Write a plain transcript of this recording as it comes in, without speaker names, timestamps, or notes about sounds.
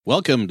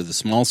Welcome to the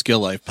Small Scale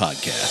Life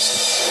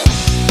Podcast.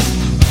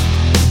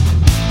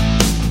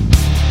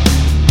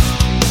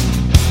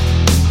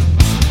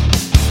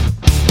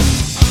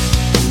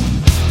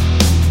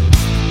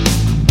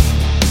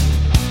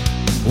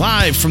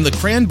 Live from the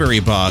cranberry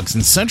bogs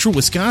in central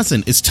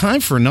Wisconsin, it's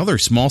time for another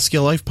Small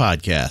Scale Life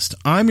Podcast.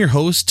 I'm your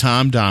host,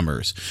 Tom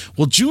Dahmers.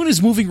 Well, June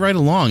is moving right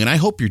along, and I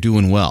hope you're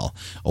doing well.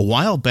 A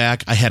while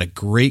back, I had a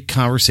great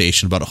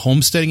conversation about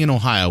homesteading in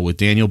Ohio with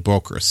Daniel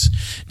Bokrus.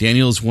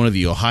 Daniel is one of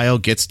the Ohio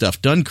Get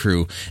Stuff Done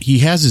crew. He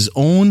has his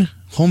own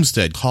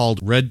homestead called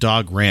Red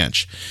Dog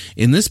Ranch.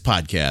 In this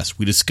podcast,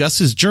 we discuss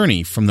his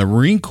journey from the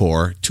Marine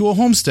Corps to a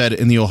homestead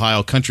in the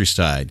Ohio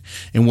countryside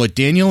and what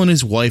Daniel and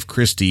his wife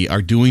Christy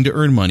are doing to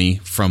earn money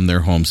from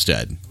their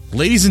homestead.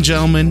 Ladies and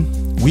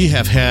gentlemen, we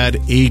have had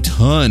a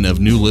ton of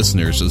new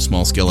listeners to the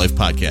Small Scale Life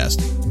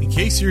Podcast. In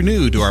case you're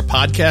new to our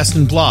podcast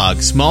and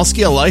blog, Small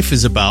Scale Life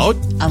is about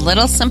a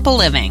little simple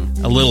living,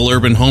 a little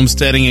urban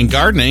homesteading and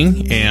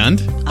gardening, and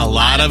a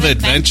lot of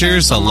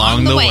adventures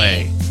along the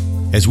way.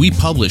 As we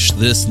publish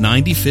this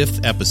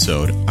 95th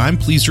episode, I'm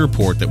pleased to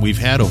report that we've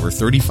had over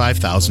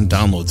 35,000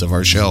 downloads of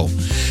our show.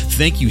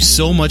 Thank you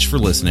so much for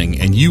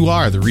listening, and you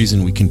are the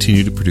reason we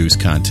continue to produce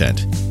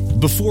content.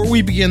 Before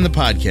we begin the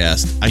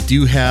podcast, I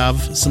do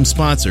have some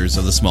sponsors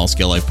of the Small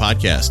Scale Life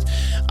Podcast.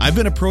 I've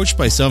been approached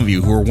by some of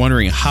you who are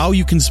wondering how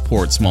you can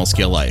support Small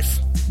Scale Life.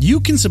 You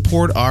can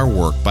support our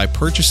work by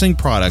purchasing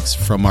products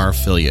from our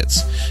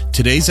affiliates.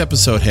 Today's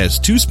episode has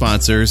two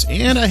sponsors,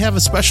 and I have a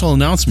special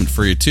announcement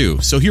for you too,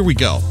 so here we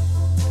go.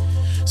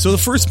 So the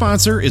first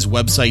sponsor is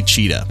Website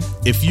Cheetah.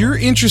 If you're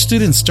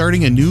interested in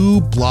starting a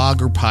new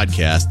blog or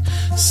podcast,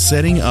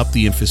 setting up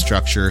the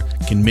infrastructure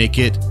can make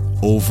it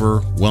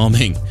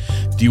overwhelming.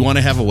 Do you want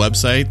to have a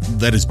website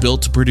that is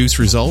built to produce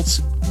results?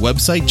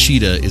 Website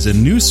Cheetah is a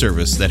new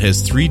service that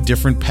has 3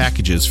 different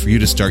packages for you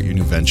to start your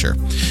new venture.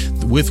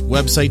 With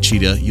Website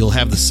Cheetah, you'll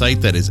have the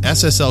site that is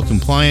SSL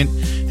compliant,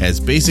 has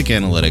basic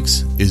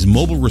analytics, is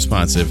mobile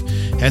responsive,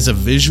 has a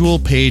visual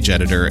page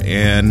editor,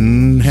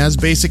 and has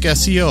basic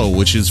SEO,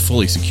 which is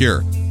fully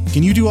secure.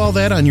 Can you do all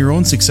that on your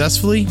own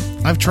successfully?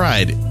 I've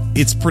tried.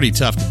 It's pretty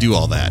tough to do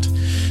all that.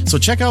 So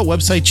check out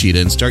Website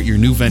Cheetah and start your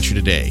new venture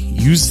today.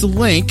 Use the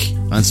link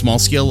on Small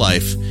Scale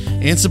Life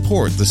and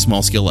support the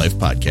Small Scale Life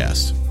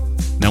Podcast.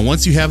 Now,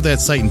 once you have that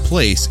site in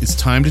place, it's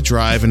time to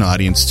drive an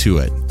audience to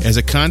it. As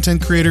a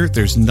content creator,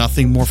 there's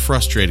nothing more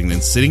frustrating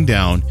than sitting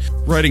down,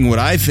 writing what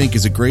I think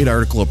is a great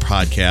article or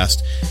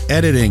podcast,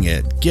 editing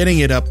it, getting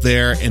it up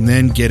there, and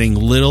then getting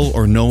little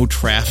or no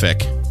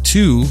traffic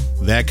to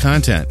that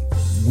content.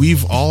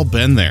 We've all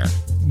been there.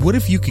 What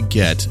if you could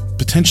get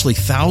potentially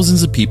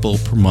thousands of people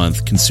per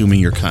month consuming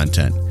your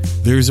content?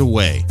 There's a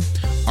way.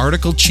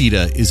 Article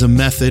Cheetah is a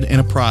method and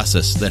a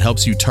process that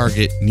helps you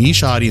target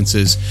niche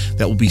audiences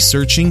that will be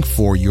searching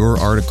for your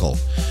article.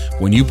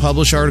 When you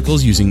publish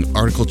articles using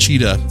Article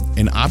Cheetah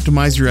and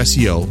optimize your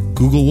SEO,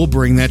 Google will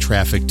bring that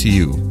traffic to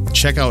you.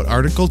 Check out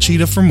Article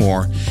Cheetah for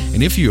more,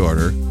 and if you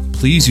order,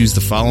 please use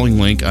the following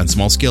link on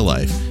Small Scale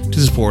Life to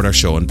support our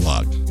show and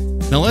blog.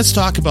 Now let's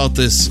talk about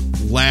this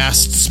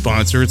last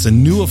sponsor. It's a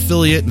new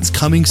affiliate. It's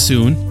coming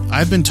soon.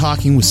 I've been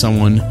talking with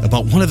someone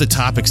about one of the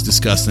topics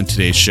discussed in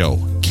today's show,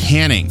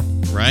 canning,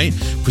 right?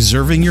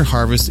 Preserving your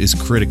harvest is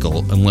critical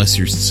unless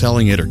you're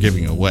selling it or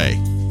giving it away.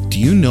 Do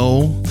you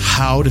know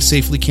how to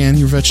safely can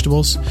your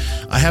vegetables?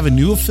 I have a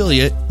new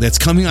affiliate that's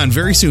coming on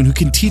very soon who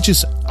can teach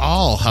us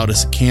all how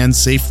to can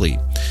safely.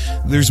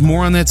 There's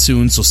more on that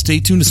soon, so stay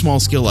tuned to Small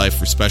Scale Life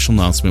for a special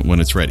announcement when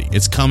it's ready.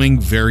 It's coming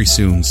very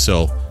soon,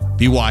 so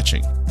be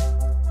watching.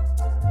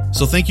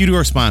 So thank you to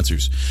our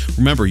sponsors.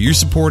 Remember, you're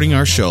supporting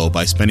our show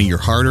by spending your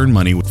hard-earned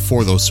money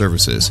for those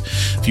services.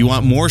 If you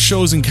want more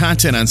shows and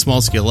content on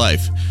Small Scale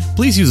Life,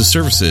 please use the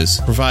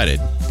services provided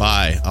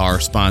by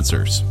our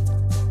sponsors.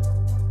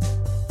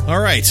 All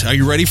right, are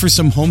you ready for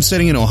some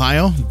homesteading in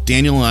Ohio?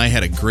 Daniel and I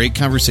had a great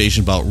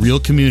conversation about real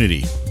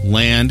community,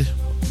 land,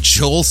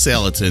 Joel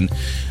Salatin,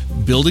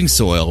 building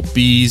soil,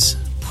 bees,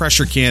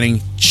 pressure canning,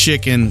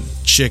 chicken,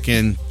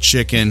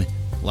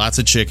 lots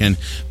of chicken,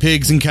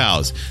 pigs, and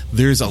cows.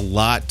 There's a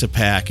lot to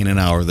pack in an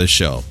hour of this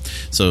show.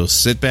 So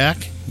sit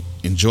back,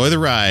 enjoy the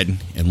ride,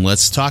 and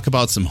let's talk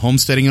about some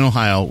homesteading in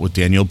Ohio with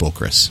Daniel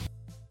Bokrus.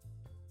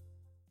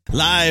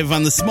 Live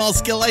on the Small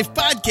Scale Life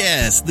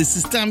Podcast, this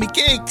is Tommy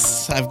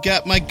Cakes. I've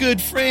got my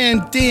good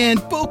friend Dan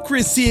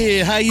Bokrus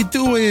here. How you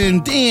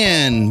doing,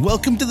 Dan?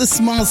 Welcome to the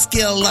Small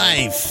Scale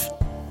Life.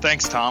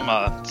 Thanks, Tom.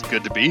 It's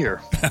good to be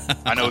here.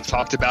 I know we've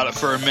talked about it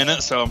for a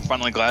minute, so I'm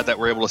finally glad that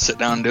we're able to sit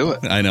down and do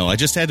it. I know. I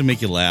just had to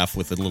make you laugh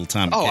with a little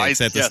Tommy Cakes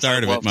at the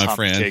start of it, my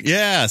friend. Cakes.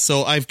 Yeah.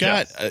 So I've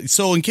got,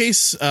 so in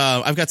case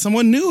I've got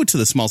someone new to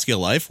the Small Scale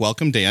Life,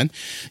 welcome, Dan.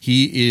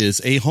 He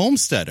is a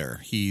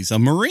homesteader. He's a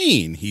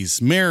Marine.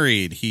 He's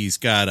married. He's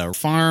got a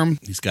farm.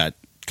 He's got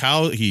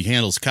he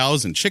handles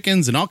cows and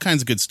chickens and all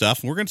kinds of good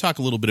stuff. And we're going to talk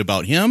a little bit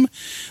about him, a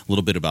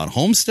little bit about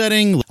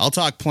homesteading. I'll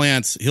talk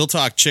plants, he'll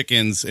talk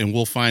chickens, and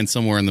we'll find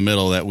somewhere in the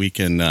middle that we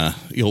can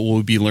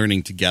we'll be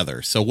learning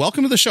together. So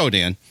welcome to the show,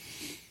 Dan.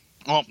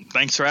 Well,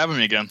 thanks for having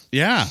me again.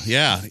 Yeah.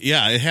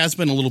 It has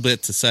been a little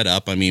bit to set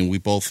up. I mean, we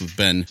both have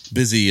been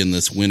busy in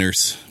this winter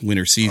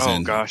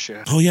season. Oh, gosh,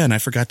 yeah. Oh, yeah, and I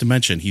forgot to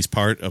mention, he's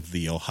part of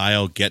the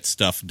Ohio Get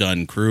Stuff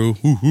Done crew.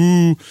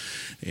 Woo-hoo!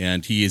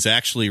 And he is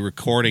actually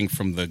recording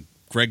from the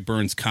Greg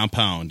Burns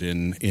compound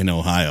in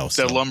Ohio.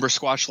 The Lumber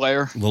Squatch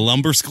Lair? The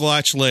Lumber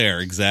Squatch Lair,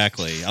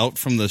 exactly. Out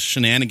from the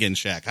Shenanigan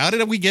Shack. How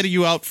did we get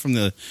you out from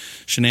the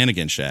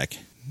Shenanigan Shack?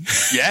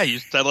 Yeah, you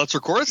said let's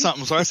record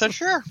something, so I said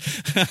sure.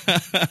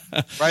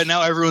 Right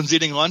now, everyone's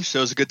eating lunch,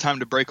 so it's a good time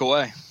to break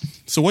away.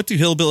 So what do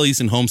hillbillies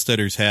and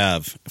homesteaders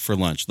have for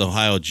lunch? The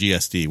Ohio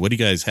GSD. What do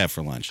you guys have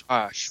for lunch?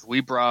 Gosh,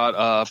 we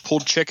brought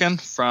pulled chicken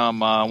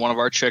from one of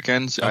our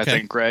chickens. Okay. I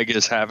think Greg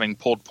is having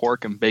pulled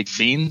pork and baked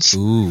beans.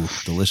 Ooh,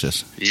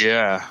 delicious.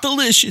 Yeah.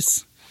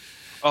 Delicious.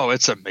 Oh,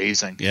 it's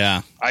amazing.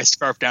 Yeah. I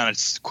scarfed down a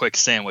quick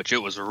sandwich.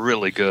 It was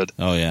really good.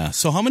 Oh, yeah.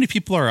 So how many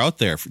people are out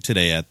there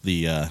today at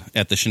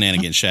the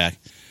Shenanigan Shack?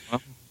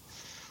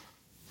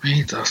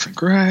 Me, Dustin,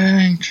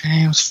 Greg,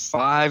 James,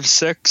 5,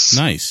 6.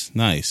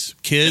 Nice.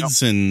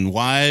 Kids and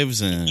wives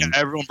and yeah,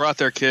 everyone brought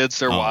their kids,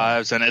 their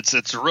wives, and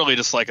it's really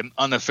just like an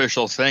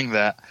unofficial thing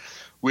that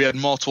we had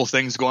multiple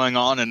things going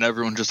on, and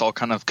everyone just all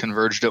kind of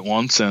converged at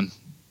once, and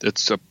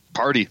it's a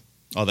party.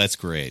 Oh, that's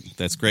great.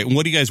 And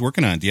what are you guys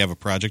working on? Do you have a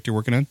project you're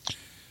working on?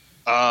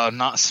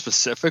 Not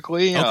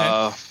specifically.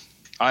 Okay.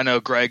 I know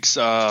Greg's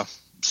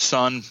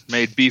son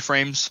made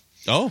B-frames.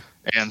 Oh.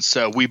 And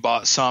so we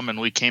bought some,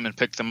 and we came and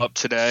picked them up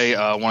today.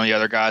 One of the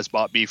other guys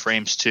bought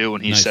B-frames too,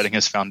 and he's setting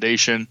his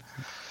foundation.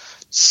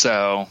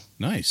 So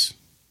nice.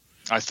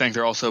 I think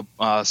there are also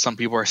some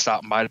people are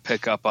stopping by to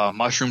pick up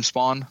mushroom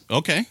spawn.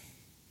 Okay.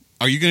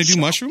 Are you going to do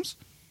mushrooms?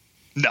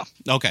 No.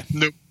 Okay.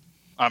 Nope.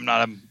 I'm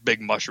not a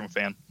big mushroom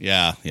fan.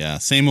 Yeah.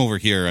 Same over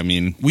here. I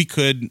mean, we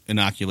could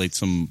inoculate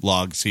some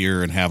logs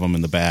here and have them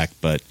in the back,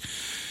 but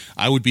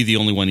I would be the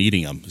only one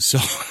eating them. So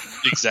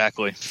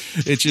exactly.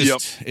 It's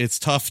just it's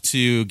tough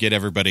to get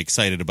everybody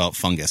excited about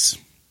fungus.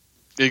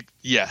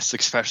 Yes,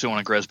 especially when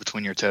it grows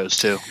between your toes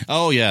too.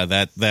 Oh yeah,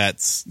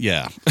 that's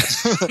yeah.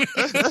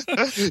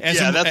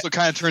 That's what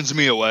kind of turns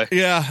me away.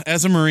 Yeah,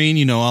 as a Marine,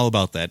 you know all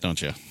about that,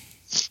 don't you?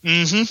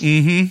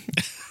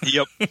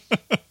 Yep.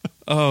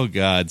 Oh,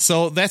 God.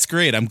 So that's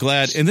great. I'm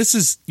glad. And this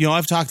is,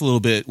 I've talked a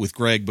little bit with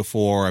Greg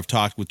before. I've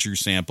talked with Drew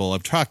Sample.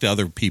 I've talked to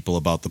other people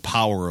about the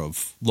power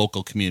of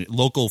local community,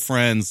 local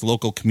friends,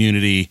 local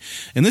community.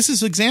 And this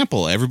is an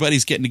example.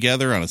 Everybody's getting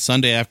together on a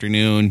Sunday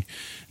afternoon,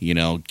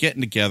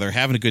 getting together,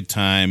 having a good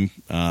time,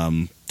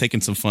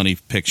 taking some funny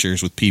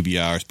pictures with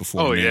PBRs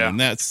before. Oh, yeah. And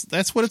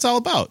that's what it's all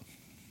about.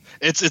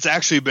 It's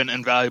actually been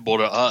invaluable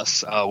to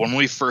us. When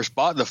we first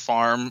bought the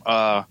farm,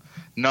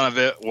 none of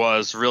it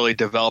was really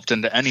developed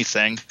into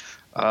anything.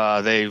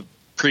 They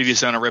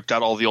previous owner ripped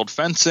out all the old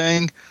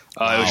fencing. It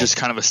was just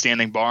kind of a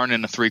standing barn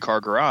in a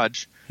 3-car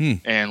garage.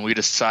 And we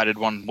decided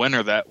one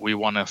winter that we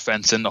want to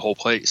fence in the whole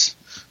place.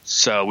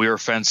 So we were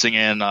fencing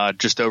in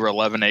just over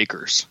 11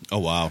 acres. Oh,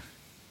 wow.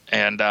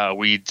 And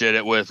we did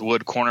it with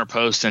wood corner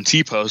posts and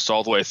T-posts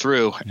all the way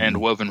through and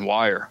woven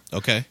wire.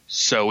 Okay.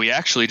 So we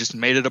actually just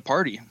made it a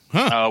party.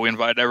 Huh. We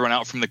invited everyone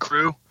out from the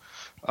crew.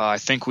 I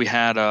think we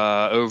had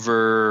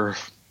over...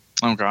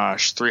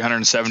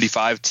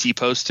 375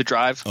 T-posts to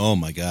drive. Oh,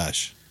 my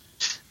gosh.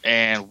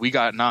 And we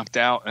got knocked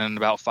out in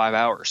about 5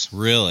 hours.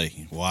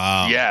 Really?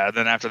 Wow. Yeah.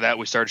 Then after that,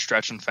 we started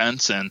stretching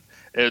fence. And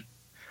it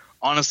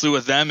honestly,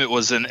 with them, it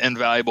was an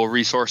invaluable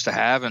resource to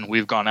have. And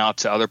we've gone out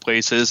to other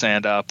places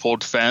and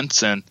pulled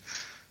fence and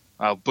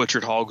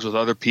butchered hogs with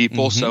other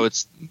people. So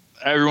it's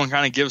everyone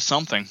kind of gives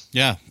something.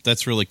 Yeah,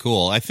 that's really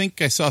cool. I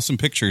think I saw some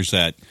pictures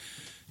that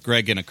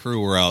Greg and a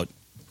crew were out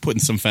putting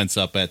some fence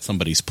up at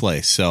somebody's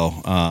place. So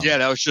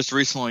that was just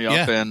recently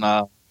up in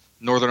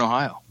northern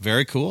Ohio.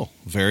 Very cool.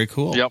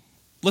 Yep.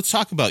 Let's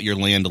talk about your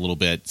land a little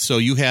bit. So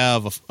you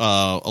have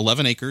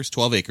 12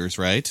 acres,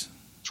 right?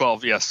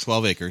 12, yes.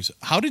 12 acres.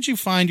 How did you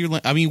find your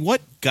land? I mean,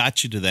 what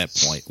got you to that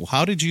point?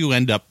 How did you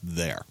end up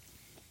there?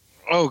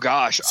 Oh,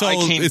 gosh. So I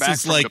came back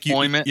from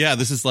deployment.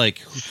 This is like,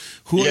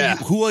 who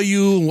are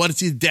you and what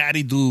does your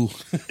daddy do?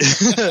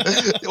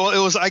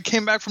 Well, I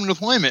came back from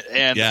deployment,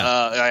 and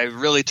I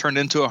really turned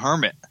into a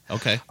hermit.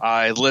 Okay.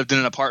 I lived in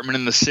an apartment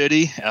in the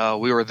city.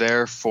 We were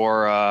there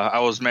for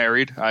I was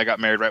married. I got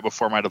married right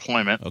before my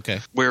deployment.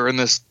 Okay. We were in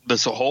this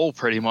hole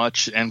pretty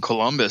much in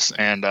Columbus,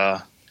 and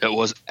it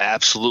was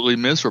absolutely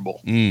miserable.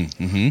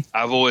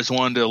 I've always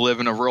wanted to live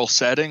in a rural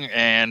setting,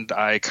 and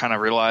I kind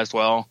of realized,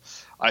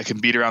 I can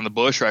beat around the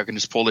bush, or I can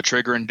just pull the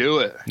trigger and do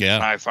it. Yeah.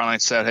 And I finally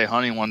said, "Hey,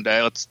 honey, one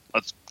day let's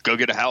go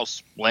get a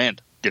house,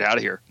 land, get out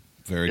of here."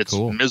 Very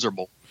cool. It's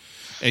miserable.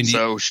 And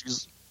so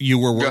you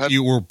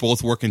were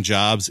both working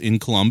jobs in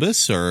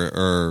Columbus,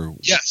 or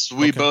yes,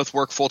 we both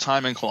work full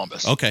time in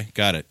Columbus. Okay,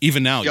 got it.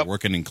 Even now, you're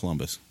working in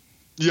Columbus.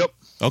 Yep.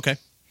 Okay.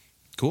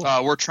 Cool.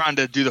 We're trying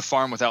to do the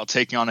farm without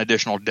taking on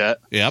additional debt.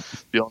 Yep.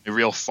 The only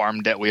real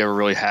farm debt we ever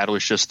really had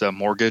was just a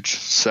mortgage.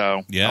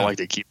 So I like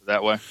to keep it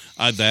that way.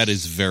 That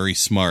is very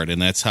smart. And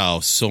that's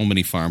how so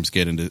many farms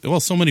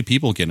so many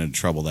people get into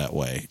trouble that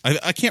way.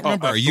 I can't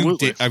remember. Are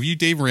you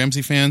Dave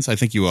Ramsey fans? I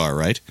think you are,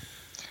 right?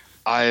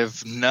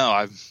 I've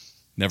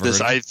Never heard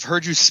of him? I've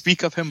heard you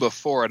speak of him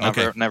before,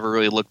 and never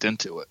really looked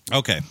into it.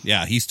 Okay,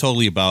 yeah, he's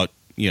totally about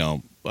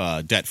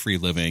debt-free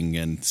living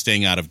and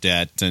staying out of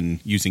debt and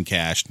using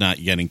cash, not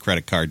getting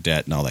credit card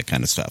debt and all that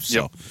kind of stuff.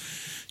 So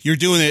you're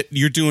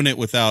doing it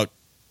without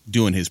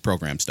doing his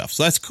program stuff.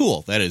 So that's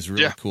cool. That is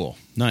really cool.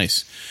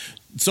 Nice.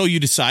 So you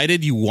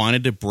decided you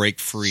wanted to break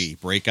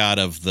out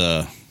of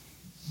the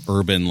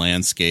urban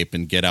landscape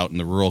and get out in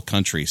the rural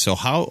country. So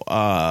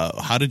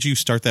how did you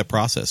start that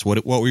process?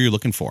 What were you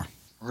looking for?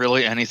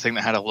 Really anything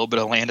that had a little bit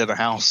of land in a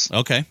house.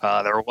 Okay.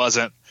 There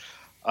wasn't.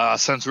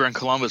 Since we're in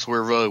Columbus,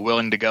 we're really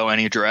willing to go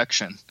any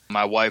direction.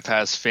 My wife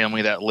has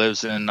family that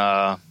lives in,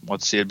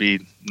 it'd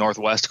be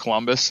northwest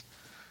Columbus.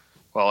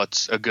 Well,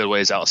 it's a good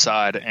ways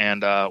outside,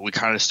 and we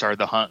kind of started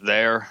the hunt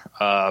there.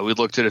 We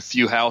looked at a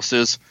few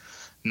houses,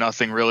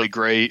 nothing really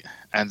great,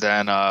 and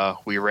then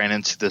we ran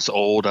into this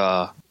old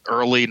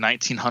early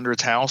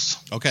 1900s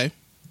house. Okay.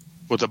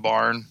 With a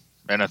barn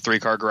and a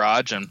 3-car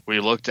garage, and we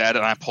looked at it,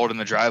 and I pulled in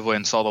the driveway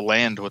and saw the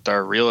land with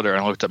our realtor,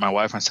 and I looked at my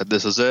wife and I said,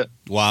 "This is it."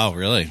 Wow,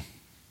 really?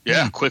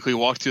 Yeah, quickly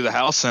walked through the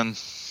house and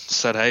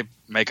said, "Hey,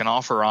 make an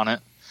offer on it."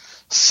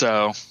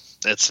 So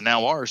it's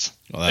now ours.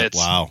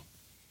 Wow.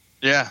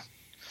 Yeah.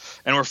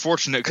 And we're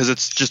fortunate because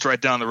it's just right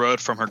down the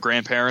road from her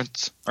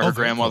grandparents or her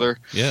grandmother.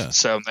 Cool. Yeah.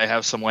 So they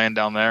have some land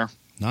down there.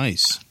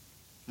 Nice.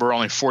 We're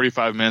only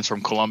 45 minutes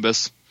from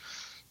Columbus.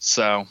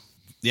 So.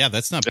 Yeah,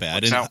 that's not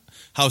bad. And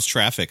how's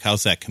traffic?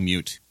 How's that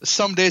commute?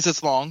 Some days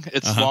it's long.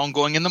 It's long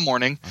going in the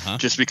morning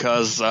just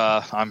because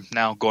I'm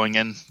now going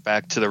in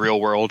back to the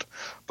real world.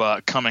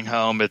 But coming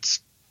home, it's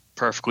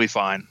perfectly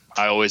fine.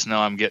 I always know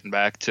I'm getting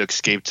back to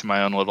escape to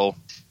my own little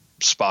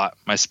spot,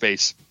 my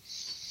space.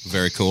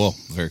 Very cool.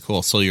 Very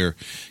cool. So your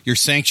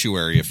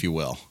sanctuary, if you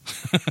will.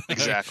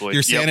 Exactly.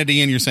 Your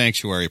sanity and your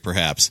sanctuary,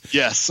 perhaps.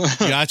 Yes.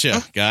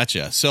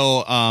 Gotcha.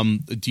 So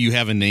do you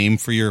have a name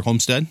for your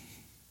homestead?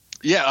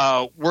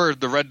 Yeah, we're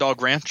the Red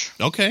Dog Ranch.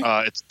 Okay.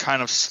 It's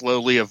kind of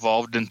slowly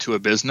evolved into a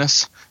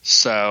business.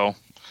 So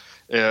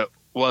it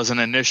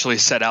wasn't initially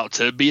set out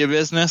to be a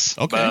business.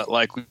 Okay.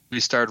 But we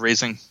started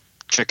raising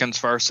chickens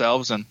for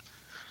ourselves, and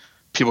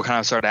people kind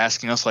of started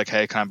asking us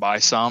hey, can I buy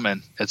some?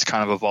 And it's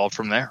kind of evolved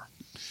from there.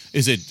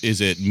 Is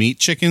it meat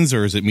chickens,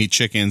 or is it meat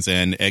chickens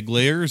and egg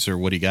layers, or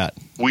what do you got?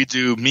 We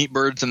do meat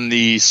birds in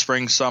the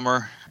spring,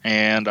 summer,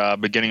 and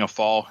beginning of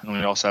fall, and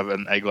we also have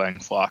an egg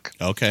laying flock.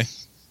 Okay.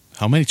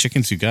 How many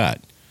chickens you got?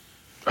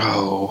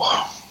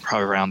 Oh,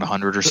 probably around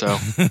 100 or so.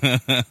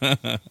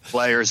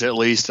 Layers at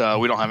least.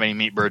 We don't have any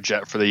meat birds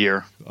yet for the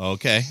year.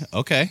 Okay.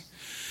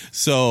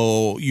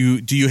 So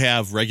do you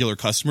have regular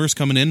customers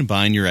coming in and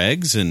buying your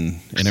eggs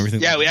and everything?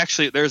 Yeah,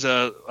 there's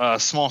a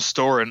small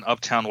store in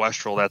Uptown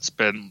Westerville that's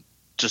been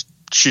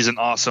she's an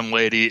awesome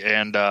lady,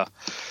 and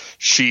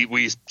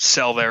we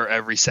sell there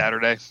every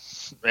Saturday,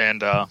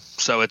 and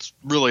so it's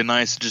really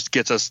nice. It just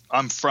gets us.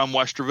 I'm from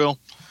Westerville.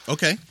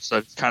 Okay. So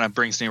it kind of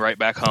brings me right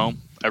back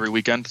home every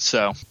weekend.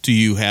 So do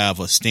you have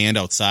a stand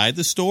outside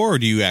the store, or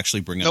do you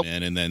actually bring them Nope.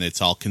 in and then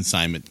it's all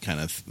consignment kind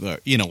of,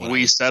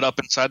 We set up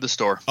inside the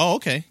store. Oh,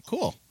 okay.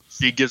 Cool.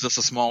 She gives us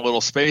a small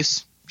little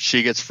space.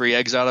 She gets free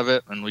eggs out of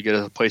it, and we get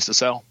a place to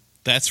sell.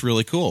 That's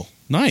really cool.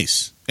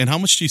 Nice. And how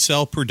much do you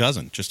sell per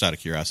dozen, just out of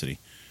curiosity?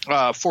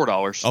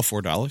 $4. Oh,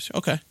 $4.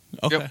 Okay.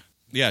 Yep.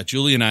 Yeah,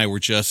 Julie and I were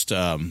just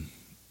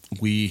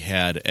we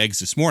had eggs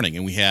this morning,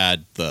 and we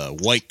had the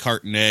white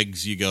carton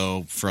eggs you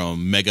go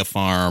from Mega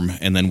Farm,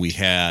 and then we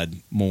had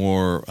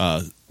more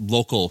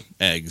local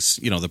eggs,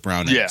 the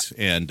brown eggs.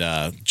 And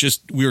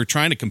we were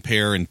trying to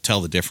compare and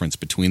tell the difference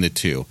between the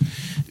two.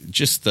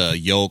 Just the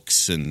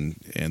yolks and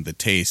the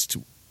taste,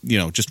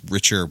 just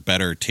richer,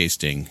 better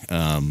tasting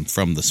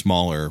from the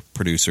smaller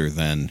producer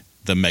than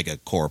the Mega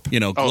Corp,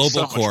 Global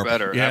so Corp. Much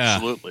better. Yeah,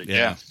 absolutely.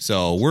 Yeah.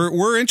 So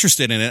we're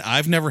interested in it.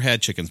 I've never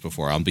had chickens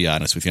before. I'll be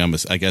honest with you.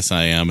 I guess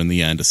I am in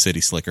the end a city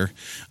slicker.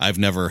 I've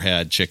never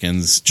had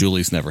chickens.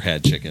 Julie's never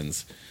had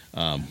chickens.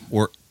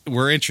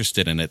 We're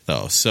interested in it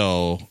though.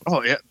 So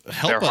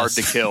they're hard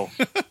to kill.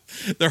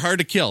 They're hard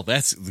to kill.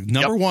 That's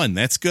number one.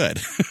 That's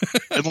good.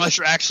 Unless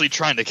you're actually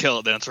trying to kill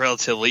it, then it's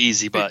relatively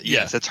easy. But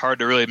yes, it's hard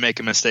to really make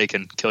a mistake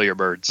and kill your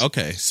birds.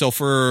 Okay. So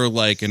for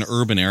an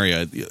urban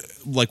area,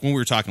 like when we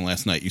were talking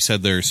last night, you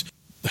said there's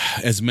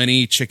as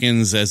many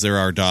chickens as there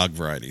are dog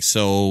varieties.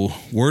 So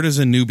where does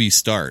a newbie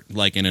start?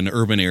 Like in an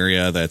urban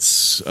area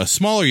that's a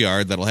smaller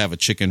yard that'll have a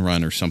chicken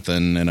run or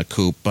something and a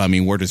coop. I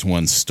mean, where does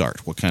one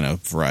start? What kind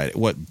of variety?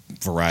 What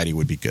variety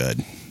would be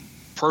good?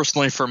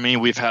 Personally, for me,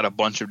 we've had a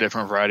bunch of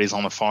different varieties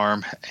on the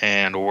farm,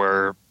 and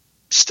we're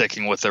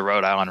sticking with the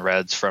Rhode Island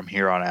Reds from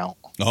here on out.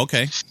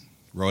 Okay.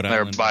 Rhode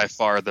Island. They're by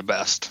far the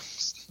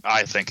best,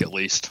 I think, at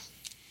least.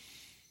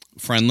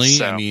 Friendly?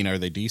 So, I mean, are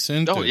they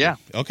decent? Oh, yeah.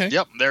 Okay.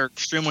 Yep, they're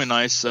extremely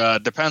nice.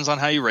 Depends on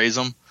how you raise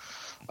them.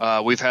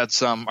 We've had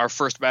our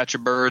first batch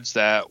of birds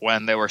that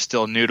when they were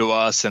still new to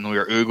us and we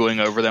were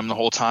oogling over them the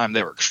whole time,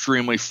 they were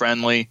extremely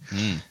friendly.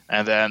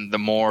 And then the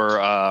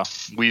more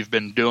we've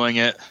been doing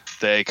it,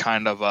 they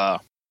kind of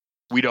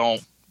we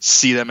don't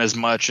see them as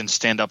much and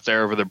stand up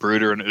there over the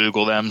brooder and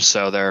oogle them,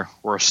 so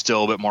we're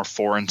still a bit more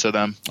foreign to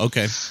them.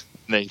 Okay.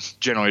 They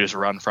generally just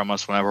run from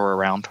us whenever we're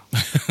around.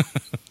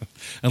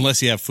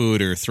 Unless you have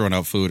food or throwing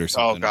out food or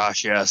something. Oh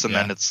gosh, yes. And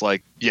then it's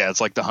like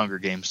the Hunger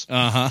Games.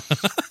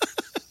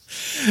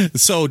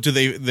 So do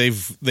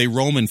they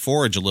roam and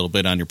forage a little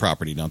bit on your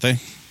property, don't they?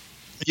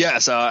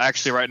 Yes,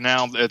 actually right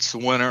now it's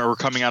winter. We're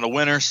coming out of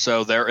winter,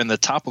 so they're in the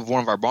top of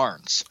one of our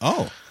barns.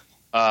 Oh.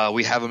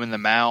 We have them in the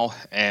mow,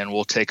 and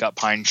we'll take up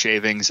pine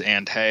shavings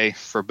and hay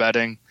for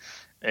bedding.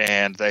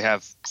 And they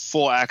have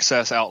full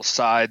access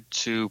outside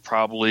to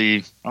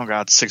probably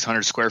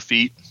 600 square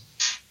feet.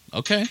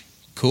 Okay,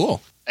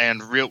 cool.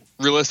 And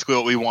realistically,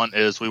 what we want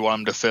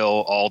them to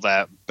fill all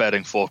that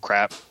bedding full of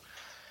crap.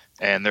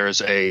 And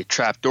there's a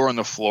trap door in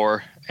the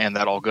floor, and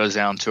that all goes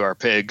down to our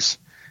pigs.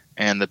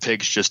 And the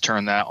pigs just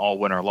turn that all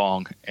winter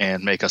long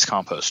and make us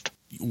compost.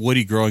 What are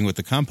you growing with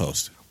the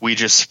compost? We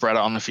just spread it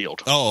on the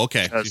field. Oh,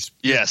 okay.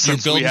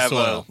 Since we have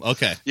soil.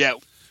 Okay. Yeah,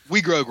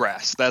 we grow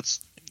grass.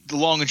 That's the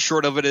long and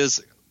short of it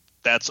is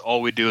that's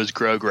all we do is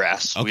grow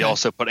grass. Okay. We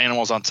also put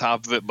animals on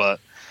top of it, but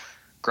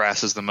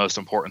grass is the most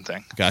important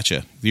thing.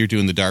 Gotcha. You're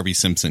doing the Darby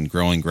Simpson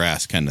growing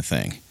grass kind of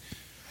thing.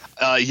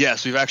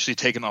 Yes, we've actually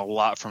taken a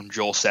lot from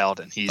Joel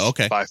Salden. He's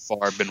by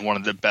far been one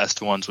of the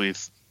best ones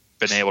we've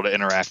been able to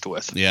interact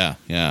with. Yeah.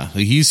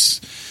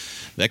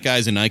 That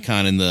guy's an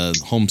icon in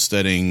the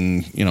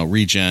homesteading,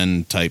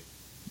 regen type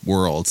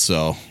world.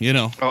 So,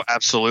 Oh,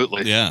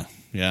 absolutely.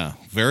 Yeah.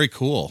 Very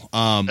cool.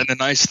 And the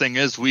nice thing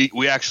is we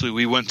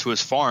went to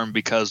his farm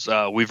because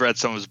we've read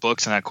some of his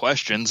books and had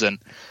questions. And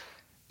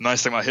the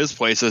nice thing about his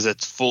place is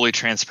it's fully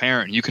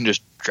transparent. You can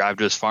just drive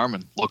to his farm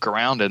and look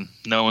around, and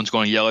no one's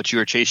going to yell at you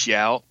or chase you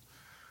out.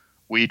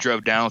 We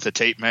drove down with a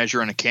tape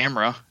measure and a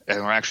camera,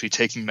 and we're actually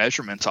taking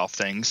measurements off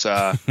things. We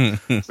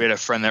had a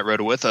friend that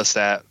rode with us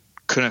that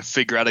couldn't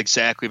figure out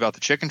exactly about the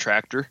chicken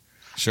tractor.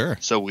 Sure.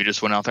 So we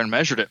just went out there and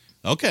measured it.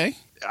 Okay.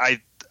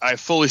 I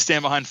fully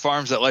stand behind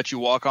farms that let you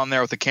walk on there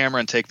with a camera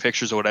and take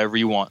pictures of whatever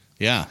you want.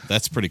 Yeah,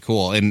 that's pretty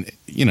cool. And,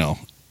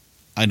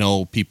 I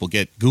know people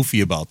get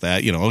goofy about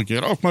that.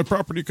 Get off my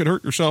property, you could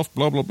hurt yourself,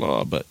 blah, blah,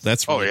 blah. But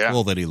that's really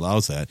cool that he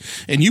allows that.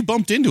 And you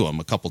bumped into him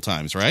a couple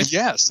times, right?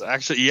 Yes,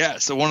 actually,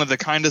 yes. So one of the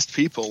kindest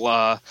people.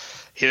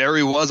 There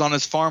he was on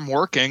his farm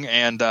working,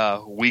 and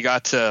we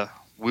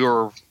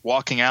were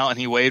walking out, and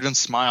he waved and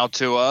smiled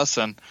to us,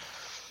 and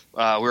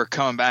we were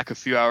coming back a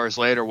few hours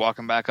later,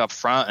 walking back up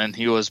front, and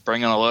he was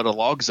bringing a load of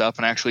logs up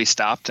and actually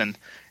stopped and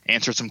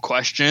answered some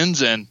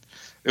questions, and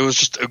it was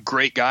just a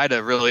great guy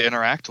to really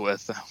interact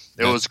with.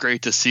 It was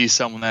great to see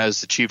someone that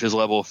has achieved his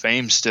level of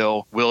fame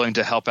still willing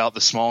to help out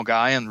the small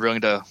guy and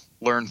willing to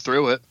learn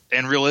through it.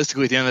 And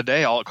realistically, at the end of the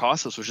day, all it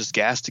cost us was just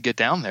gas to get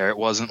down there. It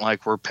wasn't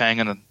like we're paying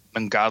an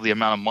ungodly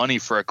amount of money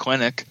for a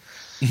clinic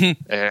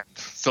and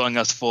filling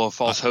us full of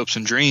false hopes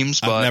and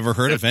dreams. But I've never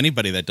heard of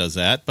anybody that does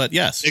that, but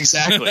yes.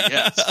 Exactly,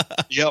 yes.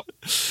 Yep.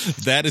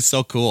 That is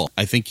so cool.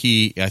 I think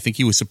he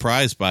was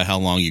surprised by how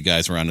long you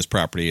guys were on his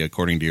property,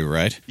 according to you,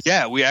 right?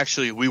 Yeah,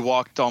 we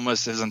walked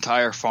almost his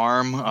entire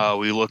farm.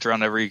 We looked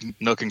around every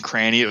nook and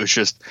cranny. It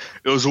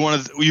was one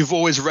of you've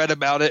always read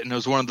about it, and it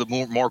was one of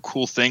the more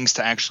cool things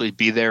to actually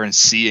be there and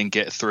see and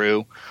get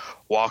through.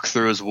 Walk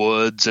through his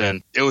woods,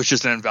 and it was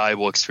just an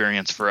invaluable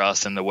experience for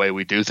us in the way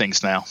we do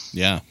things now.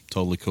 Yeah,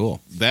 totally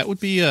cool. That would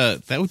be a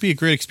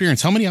great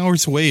experience. How many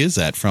hours away is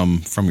that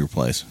from your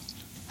place?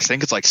 I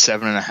think it's like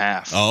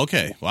 7.5. Oh,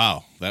 okay.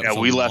 Wow.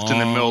 We left in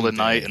the middle of the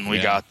night, and we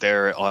got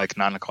there at like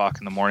 9 o'clock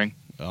in the morning.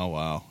 Oh,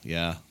 wow.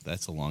 Yeah,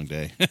 that's a long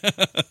day.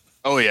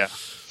 Oh, yeah.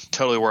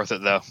 Totally worth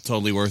it, though.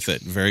 Totally worth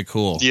it. Very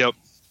cool. Yep.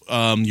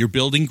 You're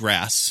building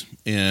grass,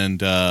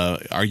 and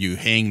are you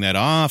haying that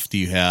off? Do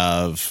you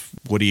have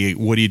what are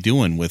you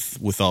doing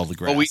with all the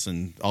grass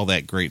and all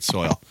that great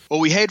soil?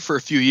 Well, we hayed for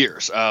a few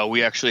years.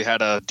 We actually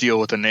had a deal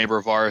with a neighbor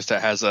of ours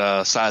that has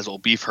a sizable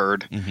beef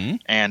herd,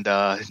 and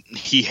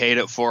he hayed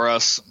it for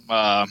us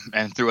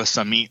and threw us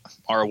some meat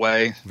our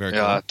way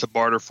to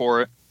barter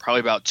for it.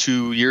 Probably about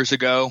 2 years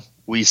ago,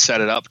 we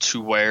set it up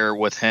to where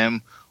with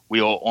him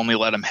we'll only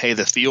let him hay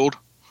the field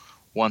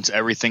once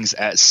everything's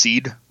at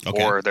seed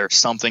or there's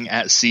something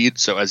at seed.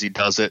 So as he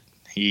does it,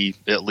 he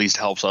at least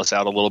helps us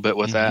out a little bit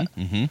with that.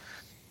 Mm-hmm.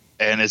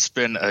 And it's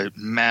been a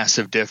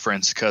massive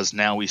difference because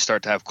now we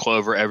start to have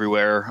clover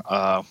everywhere.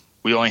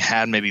 We only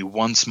had maybe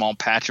one small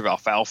patch of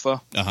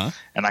alfalfa,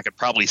 and I could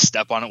probably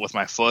step on it with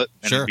my foot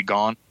and it'd be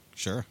gone.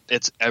 Sure.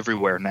 It's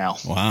everywhere now.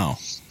 Wow.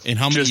 And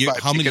how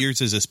many years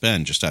has this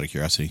been, just out of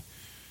curiosity?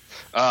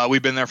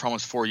 We've been there for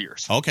almost 4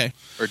 years. Okay.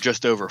 Or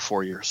just over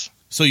 4 years.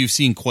 So you've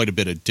seen quite a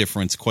bit of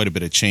difference, quite a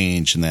bit of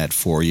change in that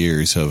 4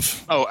 years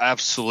of. Oh,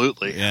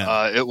 absolutely.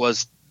 Yeah. It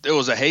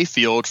was a hay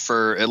field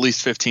for at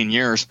least 15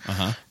 years,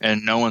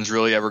 and no one's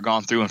really ever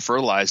gone through and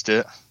fertilized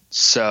it.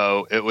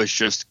 So it was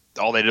just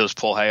all they did was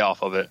pull hay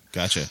off of it.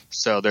 Gotcha.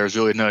 So there's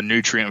really no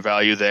nutrient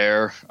value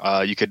there.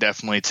 You could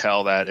definitely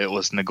tell that it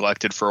was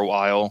neglected for a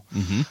while.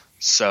 Mm-hmm.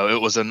 So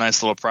it was a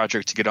nice little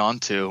project to get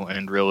onto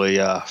and really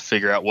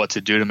figure out what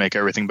to do to make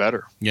everything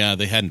better. Yeah,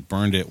 they hadn't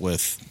burned it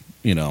with,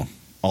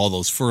 all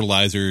those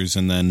fertilizers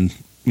and then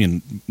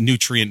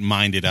nutrient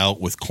mined it out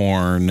with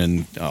corn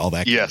and all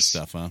that kind of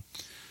stuff, huh?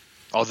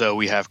 Although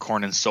we have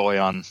corn and soy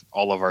on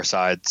all of our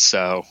sides,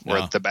 so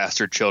we're the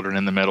bastard children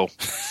in the middle.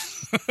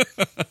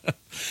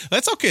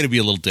 That's okay to be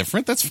a little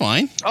different. That's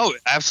fine. Oh,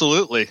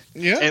 absolutely.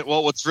 Yeah. And,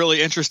 well, what's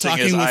really interesting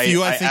Talking is with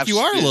I think you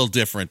are a little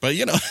different, but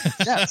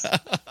Yes.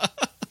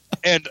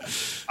 And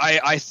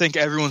I think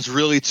everyone's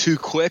really too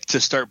quick to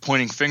start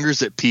pointing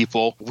fingers at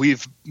people.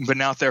 We've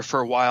been out there for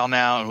a while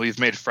now, and we've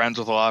made friends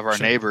with a lot of our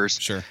neighbors.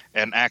 Sure.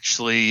 And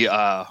actually,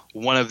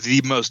 one of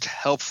the most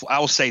helpful, I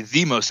will say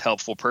the most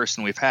helpful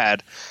person we've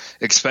had,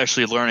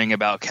 especially learning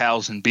about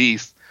cows and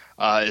beef,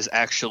 is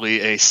actually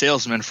a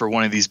salesman for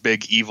one of these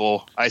big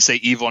evil, I say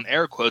evil in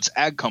air quotes,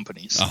 ag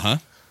companies. Uh-huh.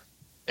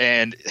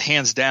 And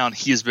hands down,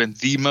 he has been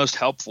the most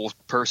helpful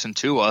person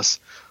to us,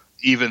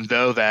 even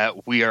though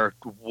that we are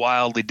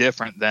wildly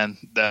different than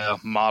the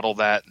model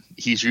that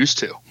he's used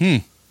to.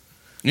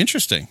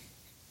 Interesting.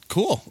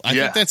 Cool. I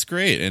think that's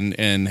great.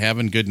 And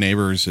having good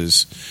neighbors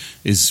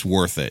is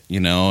worth it,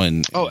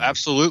 and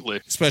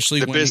absolutely. Especially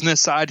the business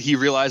side, he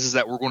realizes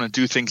that we're going to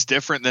do things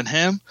different than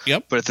him.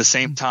 Yep. But at the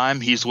same time,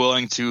 he's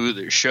willing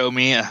to show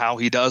me how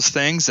he does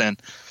things, and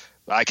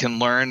I can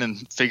learn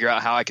and figure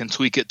out how I can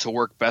tweak it to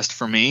work best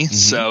for me.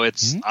 So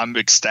I'm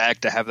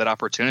ecstatic to have that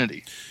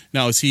opportunity.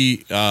 Now, is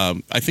he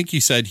I think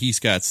you said he's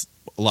got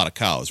a lot of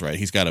cows, right?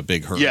 He's got a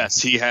big herd.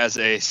 Yes, he has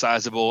a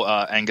sizable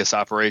Angus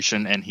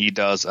operation, and he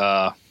does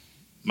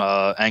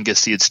Angus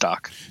seed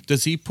stock.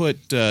 Does he put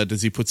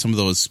some of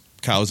those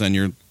cows on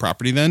your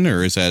property then,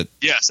 or is that?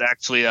 Yes,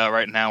 actually,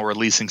 right now we're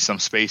leasing some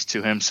space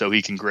to him so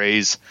he can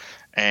graze,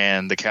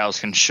 and the cows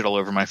can shit all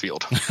over my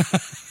field.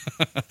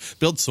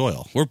 Build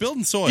soil. We're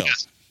building soil.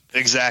 Yes,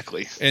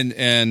 exactly.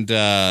 And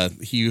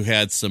you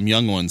had some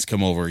young ones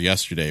come over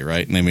yesterday,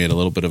 right? And they made a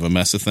little bit of a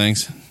mess of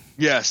things.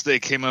 Yes, they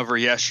came over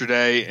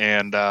yesterday,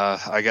 and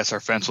I guess our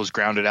fence was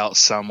grounded out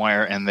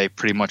somewhere, and they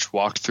pretty much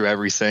walked through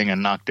everything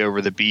and knocked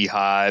over the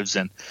beehives,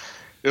 and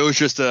it was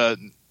just a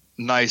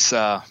nice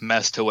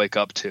mess to wake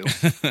up to.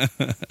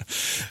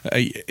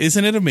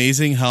 Isn't it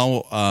amazing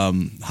how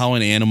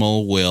an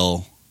animal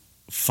will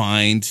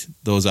find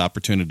those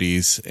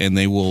opportunities, and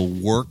they will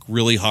work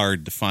really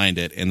hard to find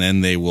it, and then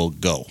they will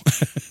go.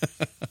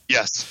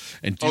 Yes.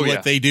 And do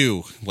what they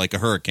do, like a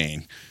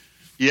hurricane.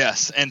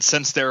 Yes, and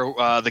since they're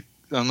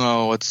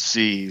let's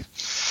see,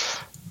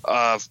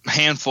 a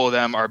handful of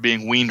them are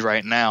being weaned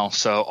right now,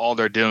 so all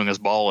they're doing is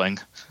bawling.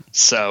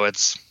 So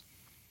it's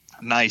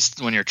nice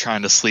when you're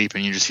trying to sleep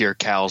and you just hear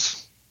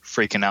cows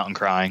freaking out and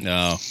crying.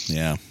 Oh,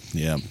 yeah.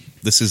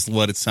 This is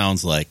what it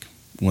sounds like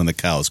when the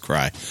cows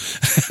cry.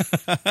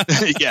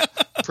 Yeah,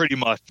 pretty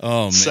much.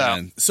 Oh,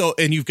 man. So,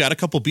 and you've got a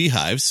couple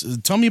beehives.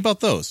 Tell me about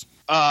those.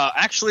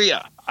 Actually,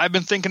 I've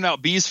been thinking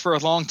about bees for a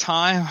long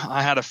time.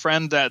 I had a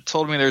friend that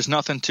told me there's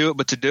nothing to it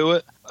but to do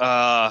it.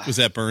 Was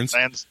that Burns?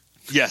 And,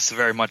 yes,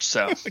 very much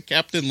so.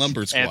 Captain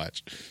Lumber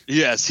Squatch.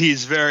 Yes,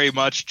 he's very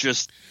much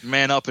just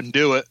man up and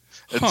do it.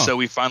 And so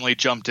we finally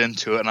jumped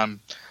into it, and I'm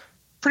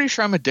pretty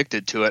sure I'm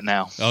addicted to it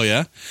now. Oh,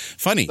 yeah?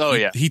 Funny. Oh,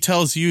 yeah. He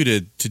tells you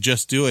to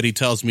just do it. He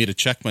tells me to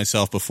check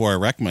myself before I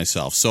wreck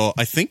myself. So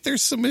I think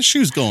there's some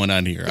issues going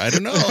on here. I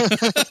don't know.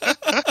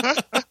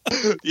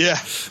 Yeah.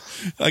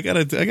 I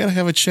gotta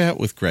have a chat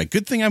with Greg.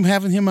 Good thing I'm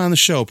having him on the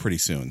show pretty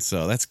soon,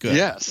 so that's good.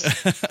 Yes.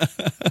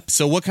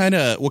 So what kind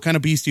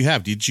of bees do you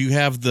have? Did you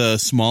have the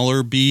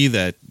smaller bee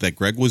that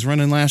Greg was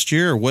running last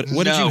year, or what did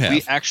you have? No,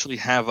 we actually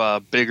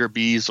have bigger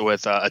bees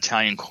with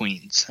Italian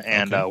queens,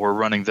 and we're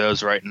running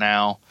those right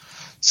now.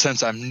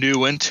 Since I'm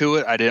new into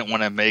it, I didn't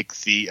want to make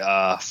the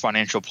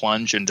financial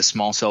plunge into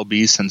small cell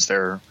bees since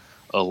they're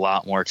a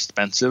lot more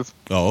expensive.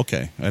 Oh,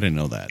 okay. I didn't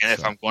know that. And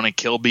if I'm going to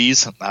kill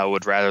bees, I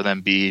would rather them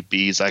be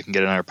bees I can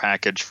get in our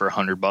package for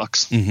 $100.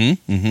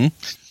 Mm-hmm. Mm-hmm.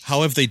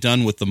 How have they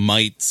done with the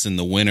mites and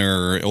the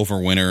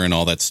overwinter and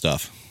all that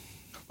stuff?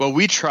 Well,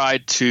 we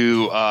tried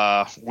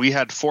to we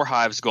had 4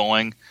 hives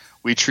going.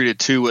 We treated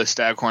 2 with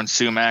staghorn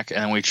sumac,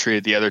 and we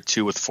treated the other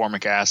 2 with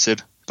formic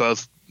acid.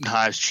 Both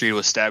hives treated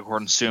with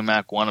staghorn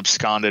sumac. One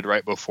absconded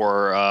right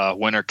before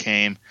winter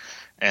came,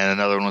 and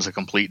another one was a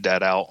complete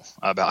dead out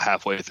about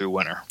halfway through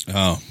winter.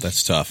 Oh,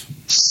 that's tough.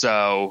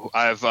 So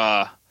I've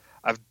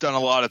done a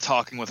lot of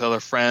talking with other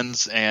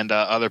friends and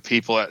other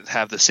people that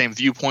have the same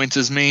viewpoints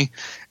as me,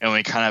 and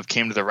we kind of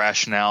came to the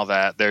rationale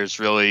that there's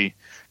really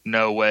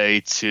no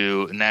way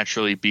to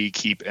naturally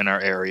beekeep in our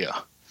area.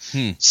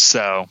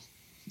 So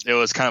it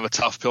was kind of a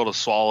tough pill to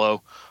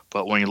swallow,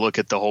 but when you look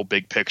at the whole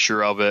big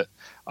picture of it,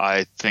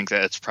 I think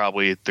that it's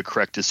probably the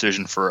correct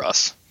decision for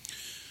us.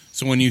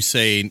 So when you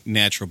say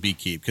natural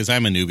beekeep, because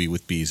I'm a newbie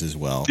with bees as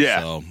well.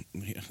 Yeah. So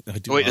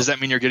Wait, does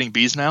that mean you're getting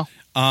bees now?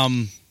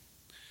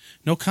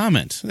 No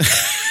comment.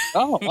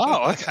 Oh,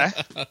 wow, okay.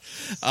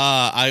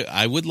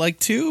 I would like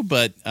to,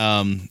 but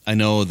I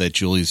know that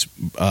Julie's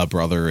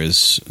brother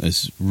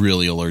is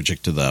really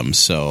allergic to them,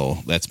 so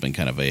that's been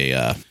kind of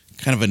a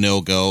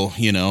no-go,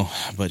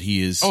 but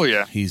he is. Oh,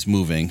 yeah. He's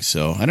moving,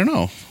 so I don't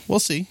know. We'll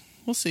see.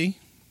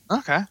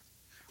 Okay.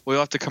 We'll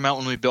have to come out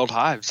when we build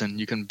hives, and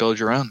you can build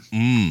your own.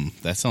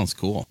 That sounds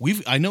cool.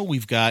 I know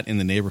we've got in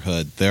the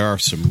neighborhood, there are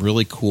some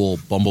really cool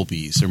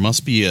bumblebees. There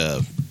must be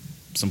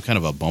some kind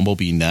of a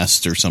bumblebee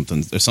nest or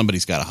something.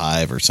 Somebody's got a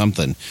hive or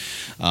something.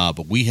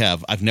 But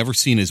I've never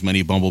seen as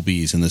many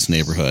bumblebees in this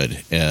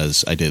neighborhood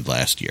as I did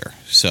last year.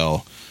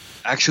 So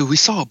actually, we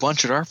saw a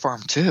bunch at our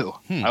farm too.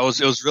 It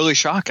was really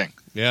shocking.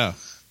 Yeah,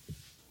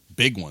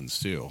 big ones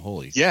too.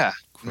 Holy, yeah,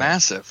 crap.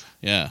 Massive.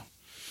 Yeah.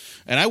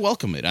 And I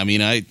welcome it. I mean,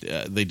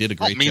 they did a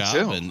great me job.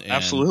 Too. And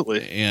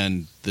absolutely.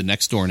 And the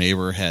next door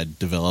neighbor had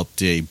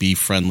developed a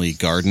bee-friendly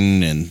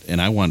garden,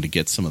 and I wanted to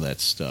get some of that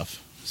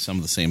stuff, some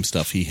of the same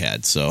stuff he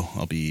had. So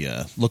I'll be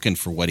looking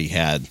for what he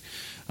had.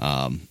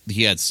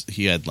 He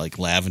had like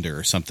lavender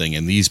or something,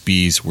 and these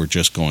bees were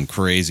just going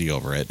crazy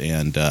over it.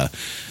 And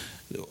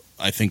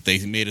I think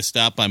they made a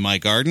stop by my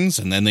gardens,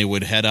 and then they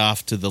would head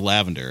off to the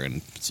lavender.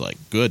 And it's like,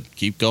 good,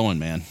 keep going,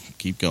 man.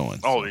 Keep going.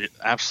 Oh,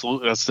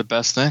 absolutely. That's the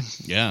best thing.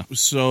 Yeah.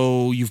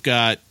 So you've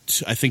got,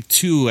 I think,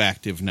 2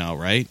 active now,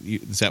 right?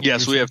 Is that what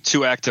yes, we have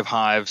 2 active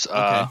hives.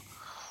 Okay.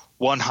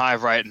 One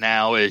hive right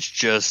now is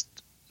just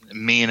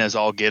mean as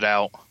all get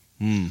out.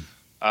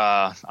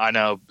 I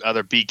know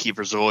other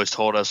beekeepers have always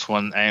told us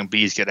when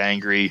bees get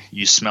angry,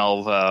 you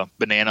smell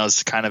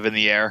bananas kind of in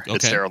the air. Okay.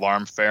 It's their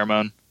alarm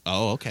pheromone.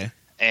 Oh, okay.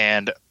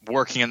 And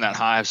working in that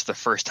hive is the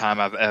first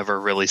time I've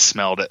ever really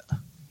smelled it.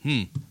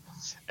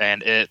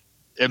 And it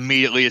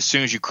immediately, as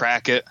soon as you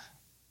crack it,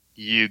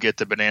 you get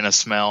the banana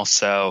smell.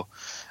 So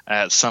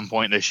at some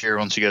point this year,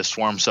 once you get a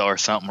swarm cell or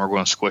something, we're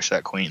going to squish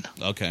that queen.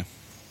 Okay.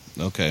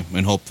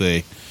 And hope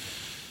they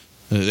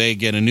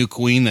get a new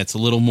queen that's a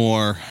little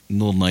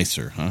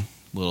nicer, huh?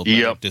 A little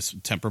better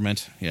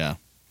temperament. Yeah.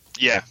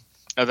 Yeah.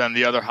 And then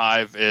the other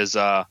hive is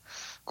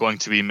going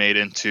to be made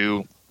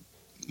into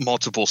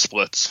multiple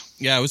splits.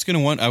 Yeah, I was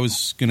going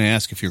to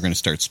ask if you were going to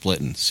start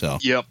splitting. So.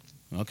 Yep.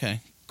 Okay.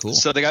 Cool.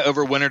 So they got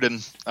overwintered in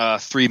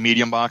 3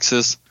 medium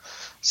boxes.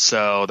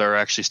 So they're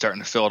actually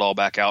starting to fill it all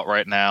back out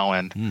right now,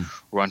 and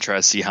we're going to try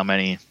to see how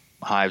many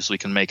hives we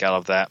can make out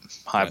of that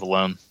hive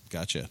alone.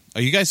 Gotcha.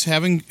 Are you guys